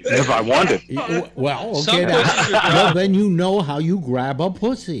 baby, if I wanted. Well, okay, well, then you know how you grab a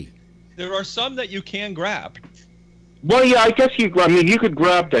pussy. There are some that you can grab. Well, yeah, I guess you could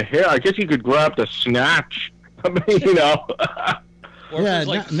grab the hair. I guess you could grab the snatch. I mean, you know. Or if it's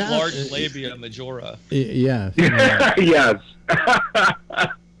like large labia majora. Yeah. Yes.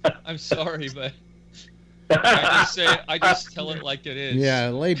 I'm sorry, but I just tell it like it is. Yeah,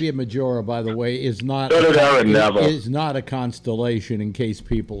 labia majora, by the way, is not a constellation, in case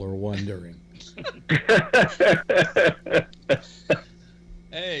people are wondering.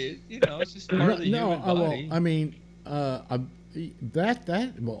 Hey, you know, it's just part of the human body. Well, I mean,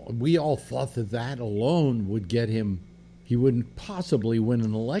 we all thought that alone would get him. He wouldn't possibly win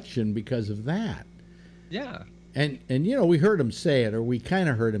an election because of that. Yeah. And you know, we heard him say it, or we kind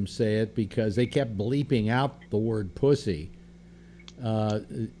of heard him say it, because they kept bleeping out the word pussy. I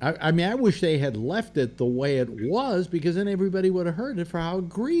mean, I wish they had left it the way it was, because then everybody would have heard it for how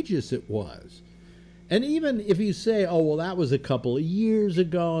egregious it was. And even if you say, oh, well, that was a couple of years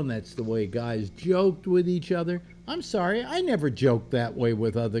ago, and that's the way guys joked with each other. I'm sorry, I never joked that way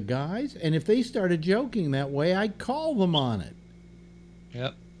with other guys. And if they started joking that way, I'd call them on it.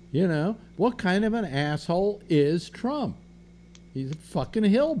 Yep. You know, what kind of an asshole is Trump? He's a fucking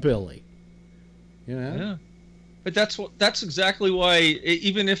hillbilly. You know? Yeah. But that's exactly why,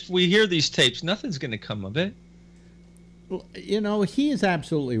 even if we hear these tapes, nothing's going to come of it. Well, you know, he is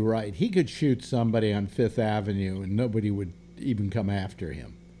absolutely right. He could shoot somebody on Fifth Avenue and nobody would even come after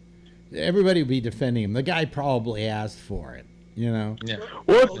him. Everybody would be defending him. The guy probably asked for it, you know? Yeah.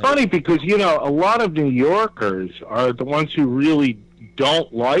 Well, it's funny because, you know, a lot of New Yorkers are the ones who really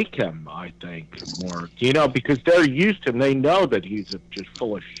don't like him, I think, more, you know, because they're used to him. They know that he's just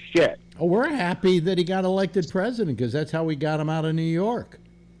full of shit. Oh, we're happy that he got elected president because that's how we got him out of New York.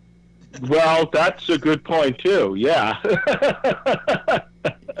 Well, that's a good point, too, yeah.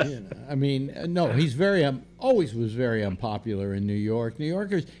 You know, I mean, no, he's always was very unpopular in New York. New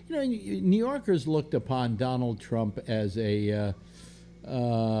Yorkers looked upon Donald Trump as a,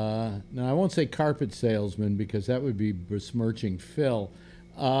 now I won't say carpet salesman because that would be besmirching Phil.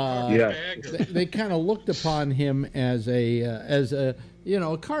 Yeah. They kind of looked upon him as a you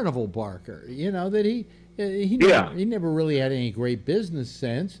know, a carnival barker. You know, that he never really had any great business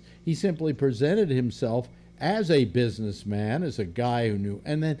sense. He simply presented himself as a businessman, as a guy who knew,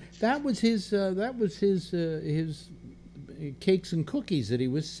 and then that was his cakes and cookies that he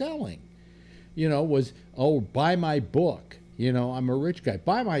was selling. You know, was, oh, buy my book. You know, I'm a rich guy.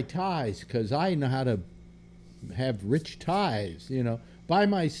 Buy my ties because I know how to have rich ties. You know, buy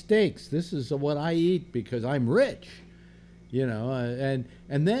my steaks. This is what I eat because I'm rich. You know,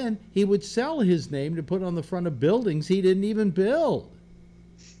 and then he would sell his name to put on the front of buildings he didn't even build.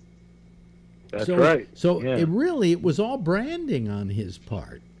 That's right. So yeah. It was all branding on his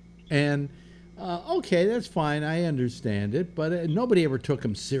part. And, okay, that's fine. I understand it. But nobody ever took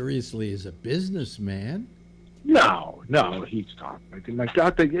him seriously as a businessman. No, he's not. My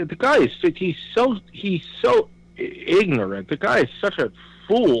God, the guy is he's so ignorant. The guy is such a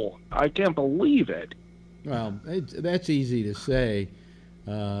fool. I can't believe it. Well, that's easy to say.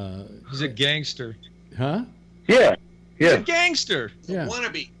 He's a gangster. Huh? Yeah. He's a gangster. Yeah.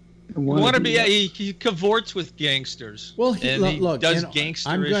 Wannabe. He cavorts with gangsters. Well, he does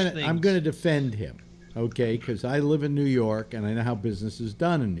gangsterish things. I'm going to defend him, okay? Because I live in New York and I know how business is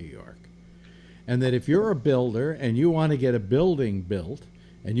done in New York. And that if you're a builder and you want to get a building built,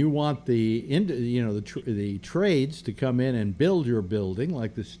 and you want the trades to come in and build your building,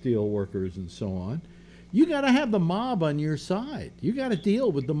 like the steel workers and so on, you got to have the mob on your side. You got to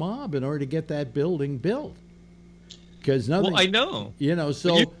deal with the mob in order to get that building built. Because nothing. Well, I know. You know,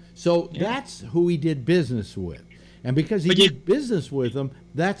 so that's who he did business with, and because he did business with them,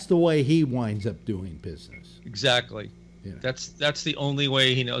 that's the way he winds up doing business. Exactly. You know. That's the only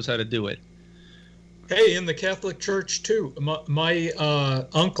way he knows how to do it. Hey, in the Catholic Church too. My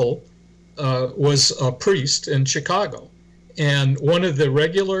uncle was a priest in Chicago, And one of the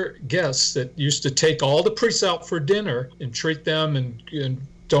regular guests that used to take all the priests out for dinner and treat them and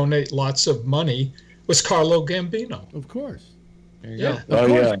donate lots of money was Carlo Gambino. Of course. There you go. Of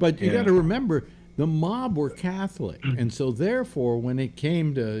course, but you got to remember, the mob were Catholic, and so therefore, when it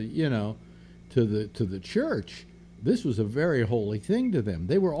came to to the church, this was a very holy thing to them.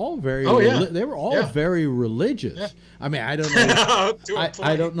 They were all very very religious. Yeah. I mean, I don't know.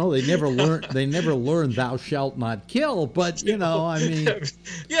 I don't know. They never learned "Thou shalt not kill," but I mean,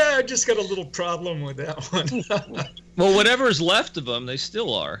 yeah, I just got a little problem with that one. Well, whatever's left of them, they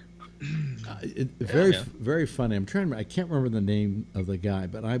still are. Very funny. I can't remember the name of the guy,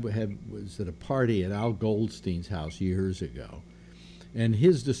 but I was at a party at Al Goldstein's house years ago, and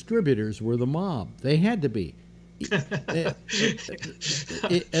his distributors were the mob. They had to be. The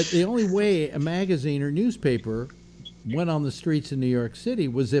only way a magazine or newspaper went on the streets in New York City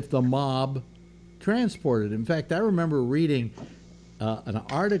was if the mob transported. In fact, I remember reading an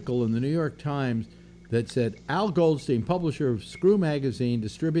article in the New York Times that said, Al Goldstein, publisher of Screw Magazine,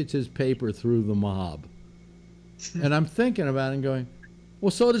 distributes his paper through the mob. And I'm thinking about it and going,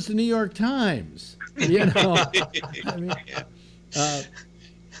 well, so does the New York Times. I mean,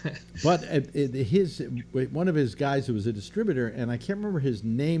 but one of his guys who was a distributor, and I can't remember his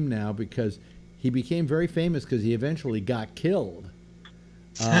name now because he became very famous because he eventually got killed.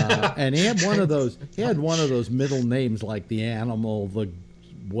 And he had one of those middle names like the Animal, the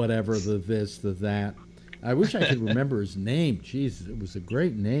whatever, the this, the that. I wish I could remember his name. Jesus, it was a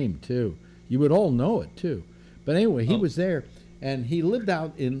great name too. You would all know it too. But anyway, he was there, and he lived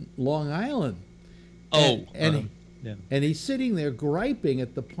out in Long Island. And he's sitting there griping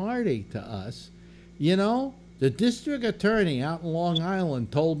at the party to us. The district attorney out in Long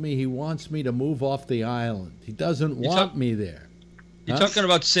Island told me he wants me to move off the island. He doesn't want me there. You talking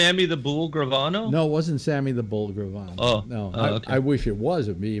about Sammy the Bull Gravano? No, it wasn't Sammy the Bull Gravano. Oh, no. Okay. I wish it was.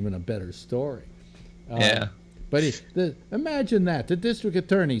 It'd be even a better story. Yeah. But imagine that. The district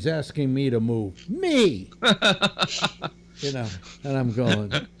attorney's asking me to move. Me! And I'm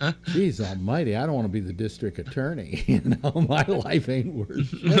going, geez almighty, I don't want to be the district attorney. My life ain't worth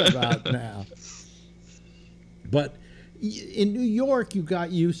shit about now. But in New York, you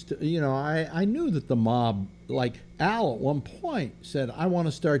got used to, I knew that the mob, like Al at one point said, I want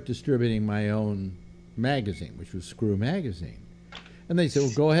to start distributing my own magazine, which was Screw Magazine. And they said,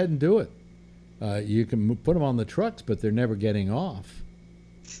 well, go ahead and do it. You can put them on the trucks, but they're never getting off.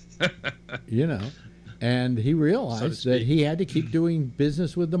 And he realized that he had to keep doing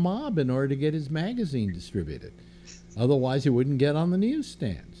business with the mob in order to get his magazine distributed. Otherwise, he wouldn't get on the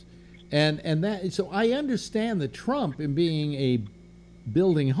newsstands. So I understand that Trump, in being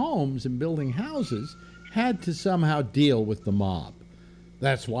building homes and building houses, had to somehow deal with the mob.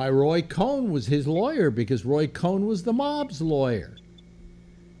 That's why Roy Cohn was his lawyer, because Roy Cohn was the mob's lawyer.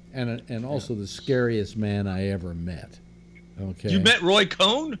 And also the scariest man I ever met. Okay. You met Roy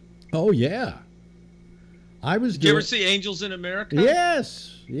Cohn? Oh, yeah. Did you ever see Angels in America?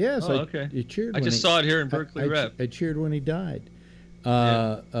 Yes. Oh, okay. I cheered. I just saw it here in Berkeley Rep. I cheered when he died.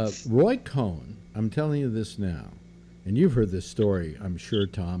 Roy Cohn, I'm telling you this now, and you've heard this story, I'm sure,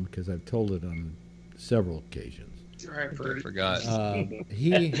 Tom, because I've told it on several occasions. I've heard it. Forgot.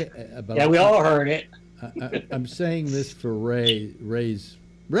 Yeah, we all heard it. I'm saying this for Ray. Ray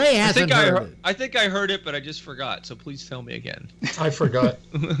hasn't heard it. I think I heard it, but I just forgot. So please tell me again. I forgot.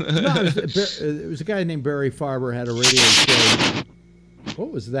 It was a guy named Barry Farber had a radio show.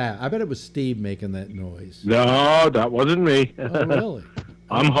 What was that? I bet it was Steve making that noise. No, that wasn't me. Oh, really?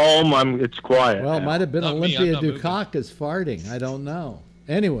 I'm home. It's quiet. Well, it might have been Olympia Dukakis farting. I don't know.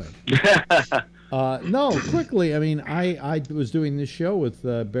 Anyway. No, quickly. I mean, I was doing this show with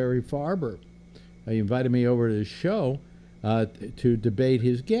Barry Farber. He invited me over to his show to debate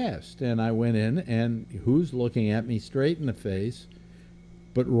his guest. And I went in, and who's looking at me straight in the face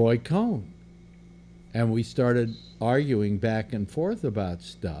but Roy Cohn? And we started arguing back and forth about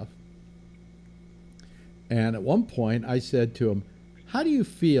stuff. And at one point, I said to him, how do you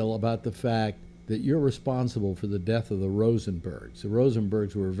feel about the fact that you're responsible for the death of the Rosenbergs? The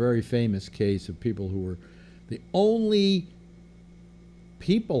Rosenbergs were a very famous case of people who were the only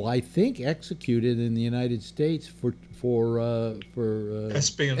people, I think, executed in the United States for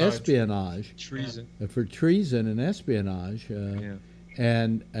espionage, treason, for treason and espionage,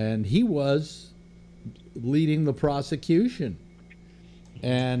 and he was leading the prosecution.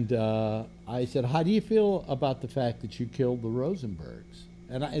 And I said, how do you feel about the fact that you killed the Rosenbergs?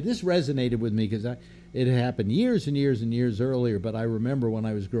 And this resonated with me because it had happened years and years and years earlier, but I remember when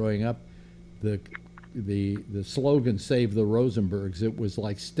I was growing up, the slogan "Save the Rosenbergs." It was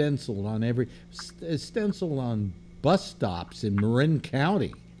like stenciled on bus stops in Marin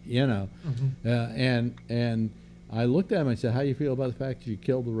County, you know. And I looked at him and I said, how do you feel about the fact that you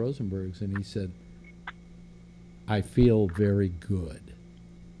killed the Rosenbergs? And he said, I feel very good.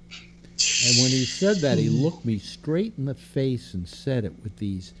 And when he said that, he looked me straight in the face and said it with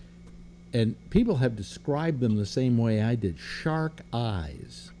these, and people have described them the same way I did, shark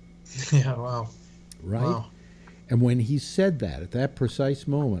eyes. Yeah, wow. Right? Wow. And when he said that, at that precise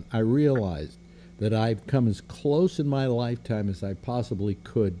moment, I realized that I've come as close in my lifetime as I possibly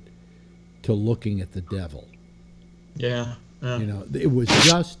could to looking at the devil. Yeah. You know,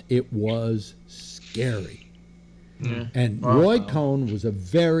 it was scary. Yeah. And Roy Cohn was a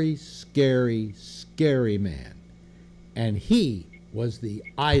very scary, scary man. And he was the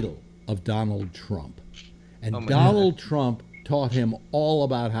idol of Donald Trump. And Donald Trump taught him all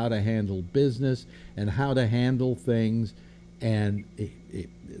about how to handle business and how to handle things. And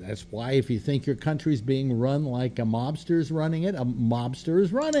that's why if you think your country's being run like a mobster's running it, a mobster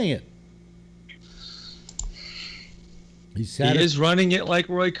is running it. He is running it like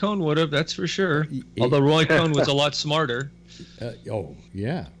Roy Cohn would have, that's for sure. Although Roy Cohn was a lot smarter. Oh,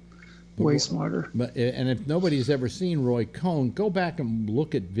 yeah. Way smarter. And if nobody's ever seen Roy Cohn, go back and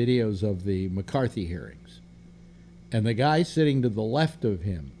look at videos of the McCarthy hearings. And the guy sitting to the left of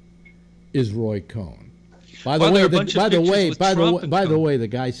him is Roy Cohn. By the way, the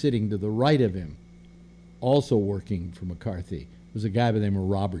guy sitting to the right of him, also working for McCarthy, was a guy by the name of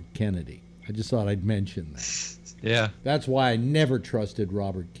Robert Kennedy. I just thought I'd mention that. Yeah. That's why I never trusted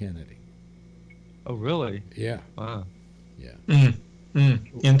Robert Kennedy. Oh, really? Yeah. Wow. Yeah.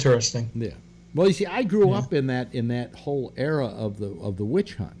 Interesting. Yeah. Well, you see, I grew up in that whole era of the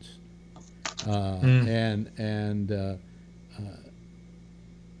witch hunts, and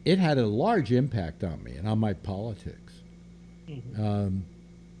it had a large impact on me and on my politics.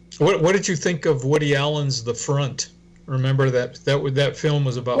 What did you think of Woody Allen's The Front? Remember that film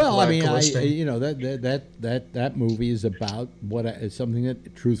was about blacklisting. That movie is about something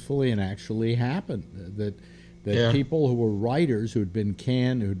that truthfully and actually happened. That people who were writers who'd been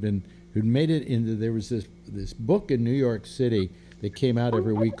canned, who'd made it into, there was this book in New York City that came out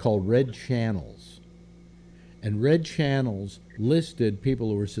every week called Red Channels, and Red Channels listed people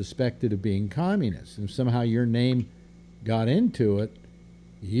who were suspected of being communists, and if somehow your name got into it,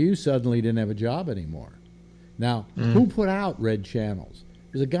 you suddenly didn't have a job anymore. Now, who put out Red Channels?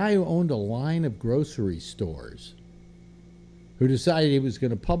 It was a guy who owned a line of grocery stores who decided he was going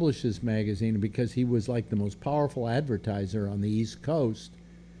to publish this magazine because he was like the most powerful advertiser on the East Coast.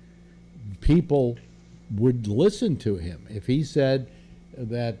 People would listen to him. If he said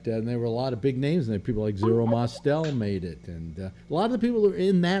that, and there were a lot of big names in there, people like Zero Mostel made it, and a lot of the people who were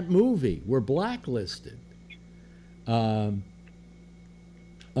in that movie were blacklisted.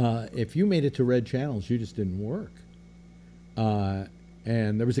 If you made it to Red Channels, you just didn't work.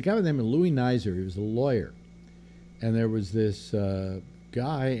 And there was a guy by the name of Louis Nizer. He was a lawyer. And there was this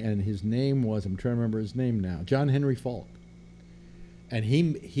guy, and his name was, I'm trying to remember his name now, John Henry Falk. And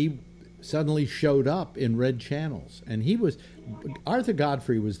he suddenly showed up in Red Channels. And Arthur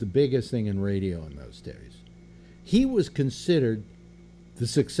Godfrey was the biggest thing in radio in those days. He was considered the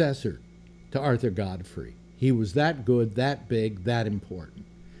successor to Arthur Godfrey. He was that good, that big, that important.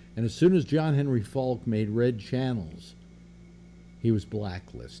 And as soon as John Henry Falk made Red Channels, he was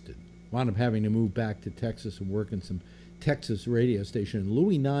blacklisted. Wound up having to move back to Texas and work in some Texas radio station. And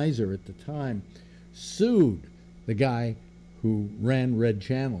Louis Nizer at the time sued the guy who ran Red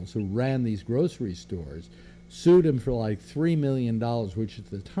Channels, who ran these grocery stores, sued him for like $3 million, which at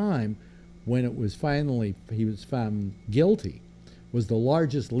the time, when it was finally, he was found guilty, was the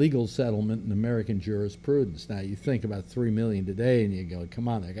largest legal settlement in American jurisprudence. Now, you think about $3 million today and you go, come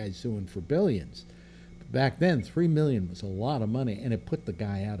on, that guy's suing for billions. But back then, $3 million was a lot of money, and it put the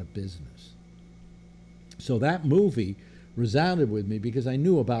guy out of business. So that movie resounded with me because I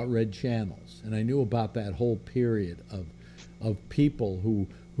knew about Red Channels, and I knew about that whole period of people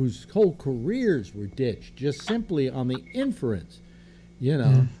whose whole careers were ditched just simply on the inference,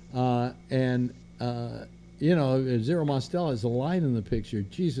 Zero Mostel has a line in the picture,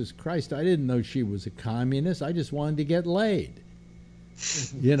 Jesus Christ, I didn't know she was a communist. I just wanted to get laid.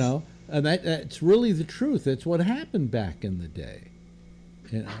 And that's really the truth. That's what happened back in the day.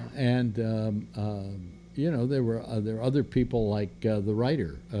 There were other people like the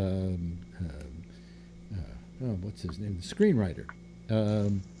writer, what's his name? The screenwriter.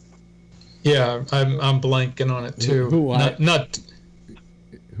 I'm blanking on it too.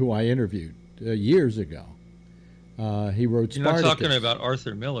 Who I interviewed years ago. He wrote Spartacus. You're not talking about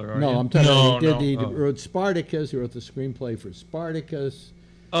Arthur Miller, are you? No, I'm talking about he wrote Spartacus. He wrote the screenplay for Spartacus.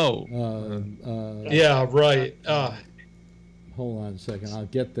 Oh. Yeah, right. Hold on a second. I'll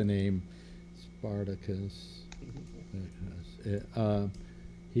get the name. Spartacus. Oh,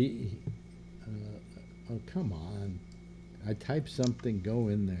 come on. I typed something. Go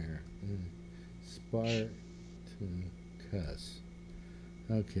in there. Spartacus.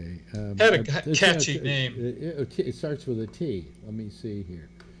 Okay. Had a catchy name. It starts with a T. Let me see here.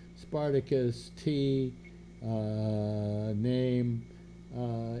 Spartacus T. Name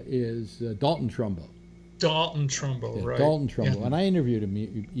is Dalton Trumbo. Dalton Trumbo, yeah, right? Dalton Trumbo, Yeah. and I interviewed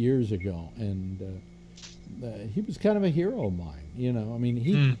him years ago, and he was kind of a hero of mine. You know, I mean,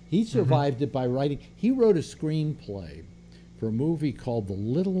 he survived it by writing. He wrote a screenplay for a movie called The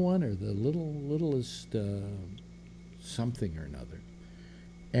Little One or The Littlest something or another,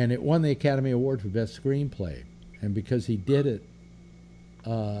 and it won the Academy Award for Best Screenplay. And because he did it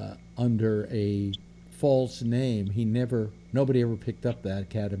under a false name, nobody ever picked up that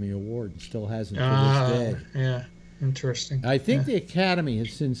Academy Award, and still hasn't to this day. Yeah, interesting. I think the Academy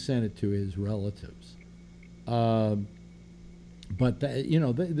has since sent it to his relatives. But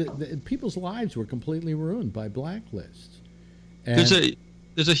the people's lives were completely ruined by blacklists. And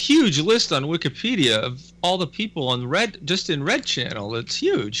there's a huge list on Wikipedia of all the people on just in Red Channel. It's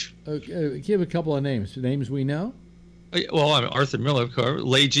huge. Give a couple of names. Names we know. Well, I'm Arthur Miller, of course.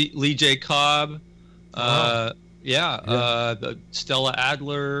 Lee J. Cobb. Stella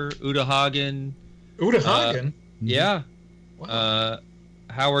Adler, Uta Hagen. Uta Hagen? Yeah. Wow.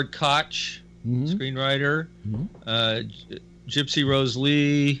 Howard Koch, screenwriter. Gypsy Rose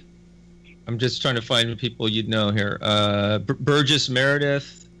Lee. I'm just trying to find people you'd know here. Burgess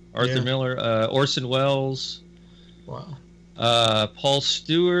Meredith, Arthur Miller, Orson Welles. Wow. Paul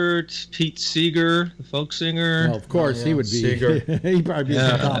Stewart, Pete Seeger, the folk singer. Well, of course, he would be. He'd probably be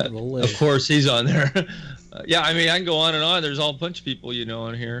at the top of the list. Of course, he's on there. I mean, I can go on and on. There's all a bunch of people you know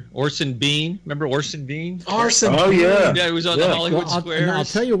on here. Orson Bean. Remember Orson Bean? Orson Bean. Yeah, he was on the Hollywood Squares. I'll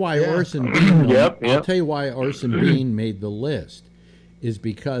tell you why Orson Bean. I'll tell you why Orson Bean made the list. Is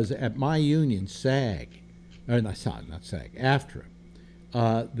because at my union, SAG, or not SAG, AFTRA,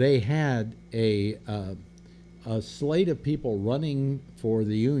 they had a slate of people running for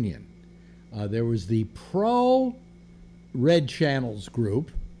the union. There was the pro-Red Channels group,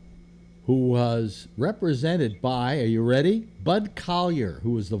 who was represented by, are you ready? Bud Collyer,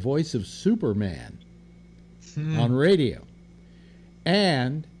 who was the voice of Superman on radio.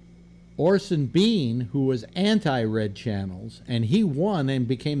 And Orson Bean, who was anti-Red Channels, and he won and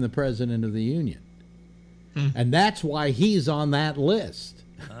became the president of the union. And that's why he's on that list.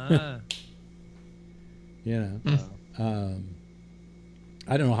 You know,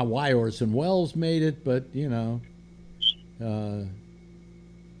 I don't know why Orson Welles made it, but you know.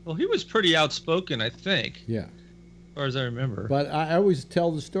 Well, he was pretty outspoken, I think. Yeah. As far as I remember. But I always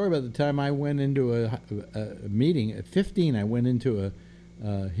tell the story about the time I went into a meeting. At 15, I went into a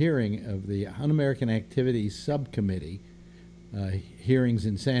hearing of the Un-American Activities Subcommittee hearings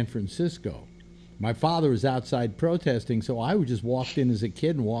in San Francisco. My father was outside protesting, so I just walked in as a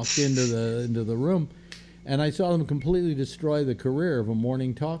kid and walked into the room, and I saw them completely destroy the career of a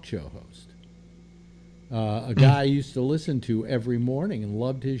morning talk show host. A guy I used to listen to every morning and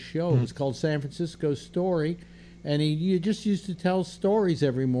loved his show. It was called San Francisco Story, and he just used to tell stories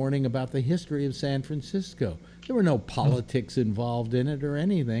every morning about the history of San Francisco. There were no politics involved in it or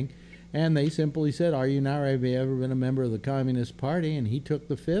anything. And they simply said, have you ever been a member of the Communist Party? And he took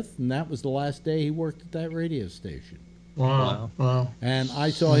the fifth, and that was the last day he worked at that radio station. Wow. And I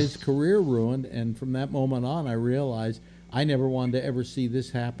saw his career ruined, and from that moment on, I realized I never wanted to ever see this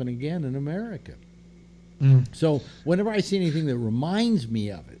happen again in America. So whenever I see anything that reminds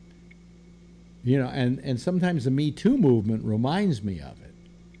me of it, you know, and sometimes the Me Too movement reminds me of it,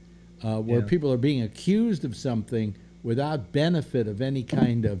 where people are being accused of something without benefit of any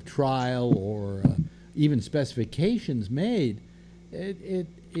kind of trial or even specifications made,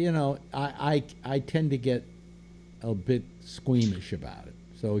 you know, I tend to get a bit squeamish about it.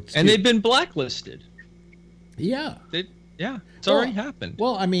 So and they've been blacklisted. Yeah. It's already happened.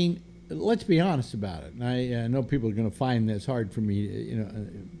 Well, I mean, let's be honest about it. And I know people are going to find this hard for me, you know,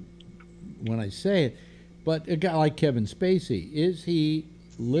 when I say it, but a guy like Kevin Spacey, is he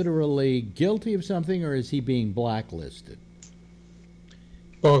literally guilty of something, or is he being blacklisted?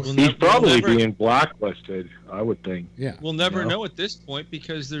 Well, he's probably being blacklisted, I would think. Yeah, we'll never know at this point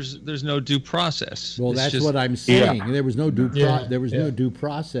because there's no due process. Well, that's what I'm saying. There was no due no due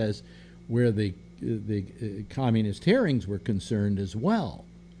process where the communist hearings were concerned as well,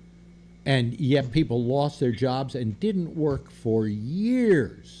 and yet people lost their jobs and didn't work for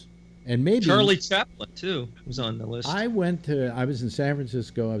years And maybe Charlie Chaplin too was on the list. I was in San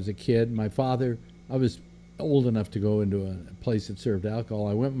Francisco. I was a kid. I was old enough to go into a place that served alcohol.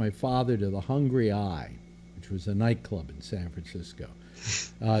 I went with my father to the Hungry Eye, which was a nightclub in San Francisco,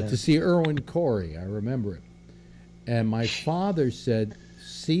 to see Irwin Corey. I remember it. And my father said,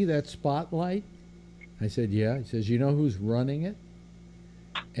 "See that spotlight?" I said, "Yeah." He says, "You know who's running it?"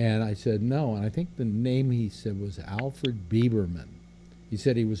 And I said, "No." And I think the name he said was Alfred Bieberman. He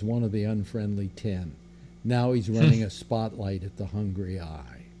said he was one of the Unfriendly 10. Now he's running a spotlight at the Hungry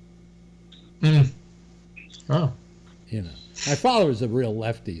Eye. Oh. You know, my father was a real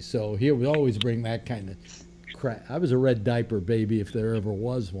lefty, so he would always bring that kind of crap. I was a red diaper baby if there ever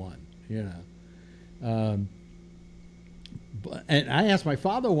was one, you know. And I asked my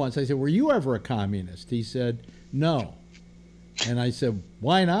father once, I said, "Were you ever a communist?" He said, "No." And I said,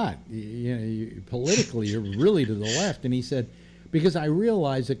 "Why not? Politically, you're really to the left." And he said, "Because I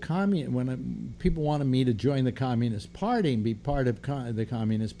realized that when people wanted me to join the Communist Party and be part of the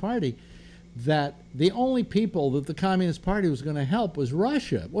Communist Party, that the only people that the Communist Party was going to help was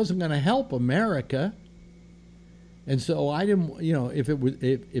Russia. It wasn't going to help America. And so I didn't,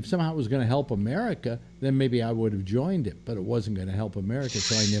 if somehow it was going to help America, then maybe I would have joined it. But it wasn't going to help America,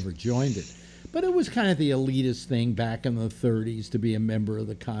 so I never joined it. But it was kind of the elitist thing back in the 30s to be a member of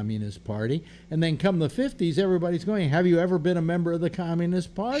the Communist Party. And then come the 50s, everybody's going, "Have you ever been a member of the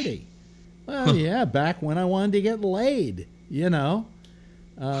Communist Party?" Well, yeah, back when I wanted to get laid, you know.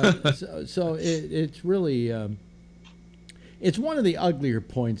 So it's really, it's one of the uglier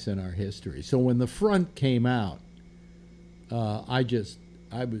points in our history. So when The Front came out, I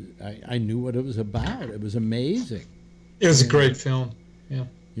knew what it was about. It was amazing. It was a great film. Yeah.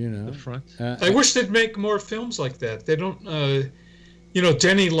 You know, The Front. I wish they'd make more films like that. They don't.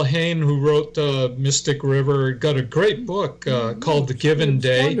 Denny Lehane, who wrote Mystic River, got a great book called The Given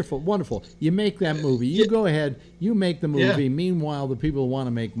Day. Wonderful, wonderful. You make that movie. You go ahead. You make the movie. Yeah. Meanwhile, the people who want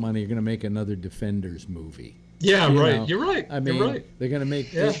to make money are going to make another Defenders movie. Yeah, You're right. I mean, You're right. They're going to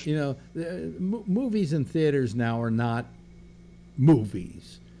make. Movies in theaters now are not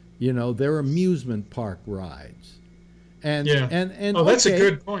movies. They're amusement park rides. And that's a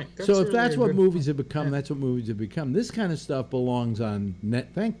good point. So if that's what movies have become, that's what movies have become. This kind of stuff belongs on net.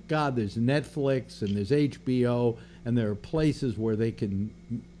 Thank God there's Netflix and there's HBO and there are places where they can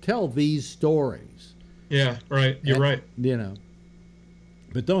tell these stories. Yeah, right. You're right.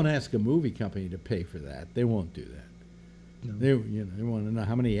 But don't ask a movie company to pay for that. They won't do that. No. They want to know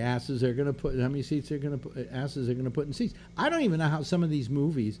how many asses they're going to put, how many seats they're going to put, asses they're going to put in seats. I don't even know how some of these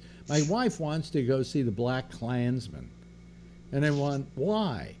movies. My wife wants to go see The Black Klansman. And I want,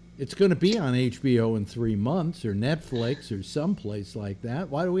 why? It's going to be on HBO in 3 months or Netflix or someplace like that.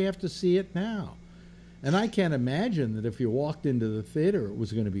 Why do we have to see it now? And I can't imagine that if you walked into the theater, it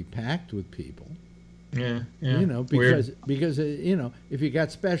was going to be packed with people. Yeah. Because if you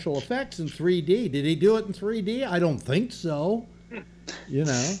got special effects in 3D, did he do it in 3D? I don't think so.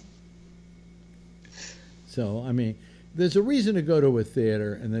 So I mean, there's a reason to go to a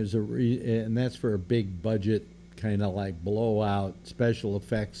theater, and and that's for a big budget, kind of like blowout special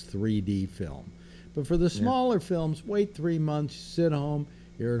effects 3D film. But for the smaller films, wait 3 months, sit home.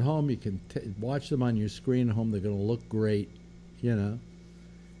 You're at home, you can watch them on your screen at home. They're going to look great, Yeah.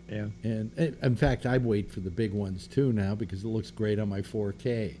 And in fact, I wait for the big ones too now because it looks great on my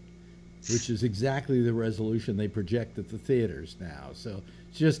 4K, which is exactly the resolution they project at the theaters now. So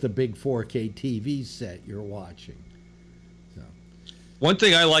it's just a big 4K TV set you're watching. One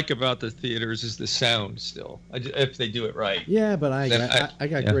thing I like about the theaters is the sound still, if they do it right. Yeah, but I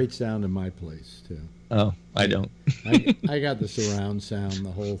got great sound in my place, too. Oh, I don't. I got the surround sound,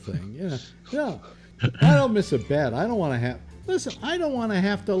 the whole thing. No, I don't miss a bet. I don't want to have... Listen, I don't want to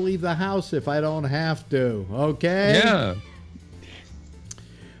have to leave the house if I don't have to, okay? Yeah.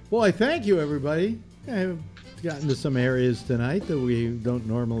 Boy, thank you, everybody. I've gotten to some areas tonight that we don't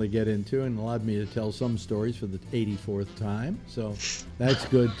normally get into and allowed me to tell some stories for the 84th time. So that's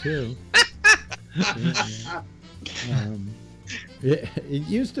good, too. It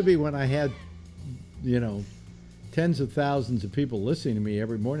used to be when I had, tens of thousands of people listening to me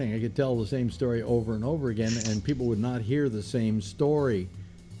every morning, I could tell the same story over and over again, and people would not hear the same story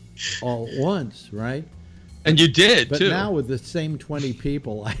all at once, right? And you did, but too. But now with the same 20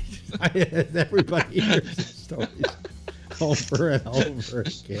 people, everybody hears the stories over and over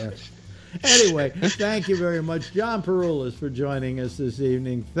again. Anyway, thank you very much, John Peroulis, for joining us this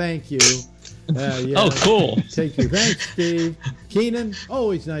evening. Thank you. Cool. Take you. Thanks, Steve. Keenan,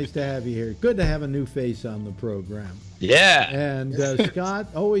 always nice to have you here. Good to have a new face on the program. Yeah. And Scott,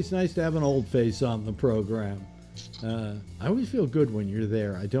 always nice to have an old face on the program. I always feel good when you're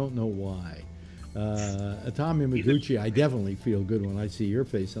there. I don't know why. Tommy Maguchi, I definitely feel good when I see your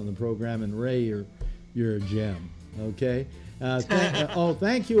face on the program. And Ray, you're a gem. Okay.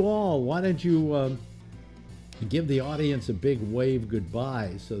 Thank you all. Why don't you give the audience a big wave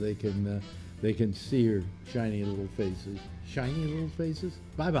goodbye so they can see your shiny little faces. Shiny little faces.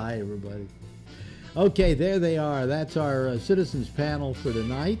 Bye bye, everybody. Okay, there they are. That's our citizens panel for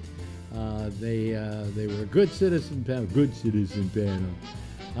tonight. They were a good citizen panel.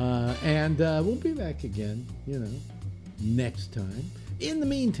 And we'll be back again, next time. In the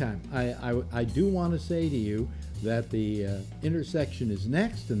meantime, I do want to say to you that the intersection is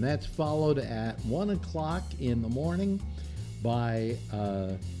next, and that's followed at 1 o'clock in the morning by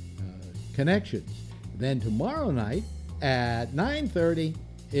Connections. Then tomorrow night at 9:30,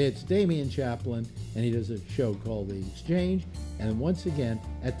 it's Damian Chaplin, and he does a show called The Exchange. And once again,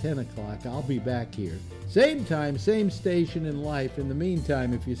 at 10 o'clock, I'll be back here. Same time, same station in life. In the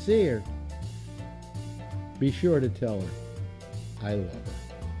meantime, if you see her, be sure to tell her I love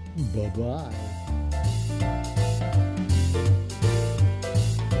her. Bye-bye.